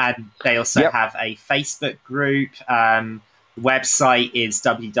 And they also have a Facebook group. Website is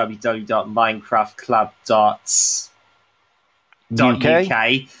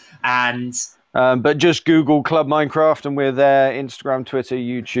www.minecraftclub.uk, and but just Google Club Minecraft and we're there. Instagram, Twitter,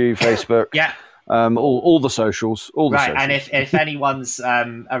 YouTube, Facebook. Yeah. All the socials. Socials. And if anyone's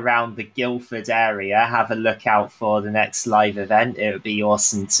around the Guildford area, have a look out for the next live event. It would be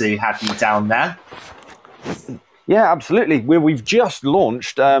awesome to have you down there. Yeah, absolutely. We've just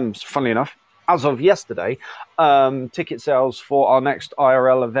launched, funnily enough, as of yesterday, ticket sales for our next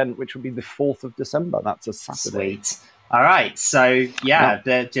IRL event, which will be the 4th of December. That's a Saturday. Sweet. All right. So,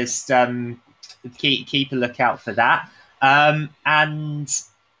 just keep a lookout for that. And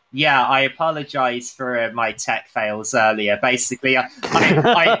yeah, I apologize for my tech fails earlier. Basically, I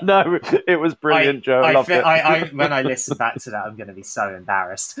no, it was brilliant, Joe. I loved it. When I listen back to that, I'm going to be so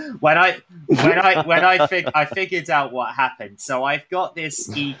embarrassed. When I figured out what happened. So I've got this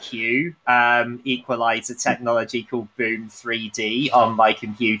EQ equalizer technology called Boom 3D on my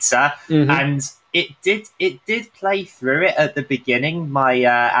computer, and it did play through it at the beginning, my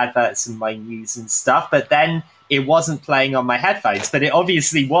adverts and my news and stuff, but then it wasn't playing on my headphones, but it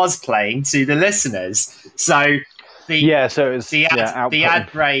obviously was playing to the listeners. So the ad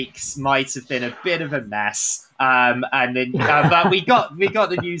breaks might have been a bit of a mess, and then but we got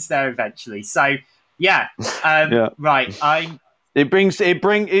the news there eventually. So right.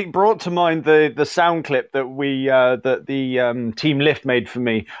 It brought to mind the sound clip that that the Team Lift made for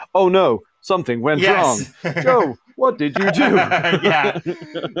me. Oh no, something went wrong. Joe, what did you do? yeah.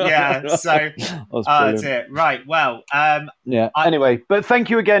 So that's it. Right. Well. Anyway, but thank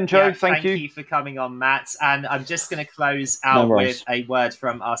you again, Joe. Yeah, thank you for coming on, Matt. And I'm just going to close out with a word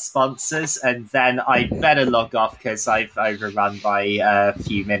from our sponsors, and then I better log off because I've overrun by a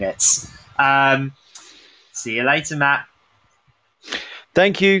few minutes. See you later, Matt.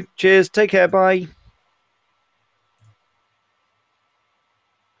 Thank you. Cheers. Take care. Bye.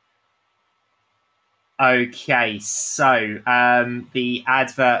 Okay, so the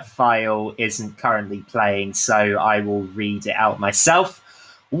advert file isn't currently playing, so I will read it out myself.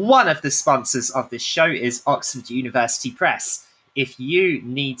 One of the sponsors of this show is Oxford University Press. If you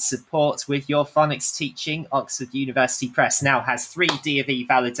need support with your phonics teaching, Oxford University Press now has 3 D&E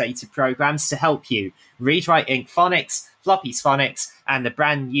validated programs to help you. Read Write Inc Phonics, Floppy's Phonics, and the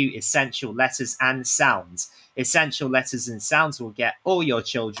brand new Essential Letters and Sounds. Essential Letters and Sounds will get all your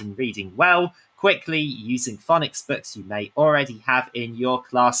children reading well, quickly, using phonics books you may already have in your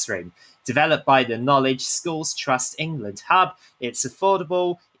classroom. Developed by the Knowledge Schools Trust England Hub, it's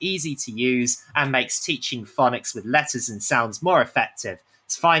affordable, easy to use, and makes teaching phonics with letters and sounds more effective.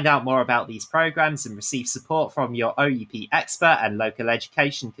 To find out more about these programs and receive support from your OUP expert and local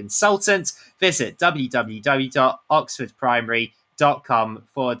education consultant, visit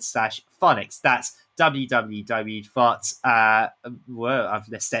www.oxfordprimary.com/phonics. That's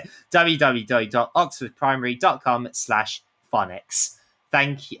www.oxfordprimary.com/phonics.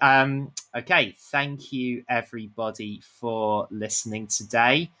 Thank you. Thank you everybody for listening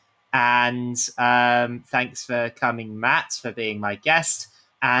today, and thanks for coming, Matt, for being my guest,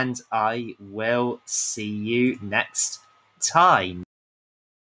 and I will see you next time.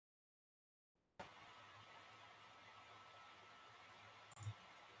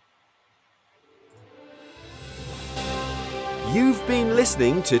 You've been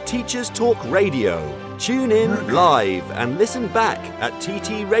listening to Teachers Talk Radio. Tune in live and listen back at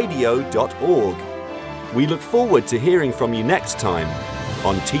ttradio.org. We look forward to hearing from you next time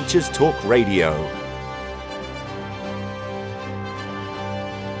on Teachers Talk Radio.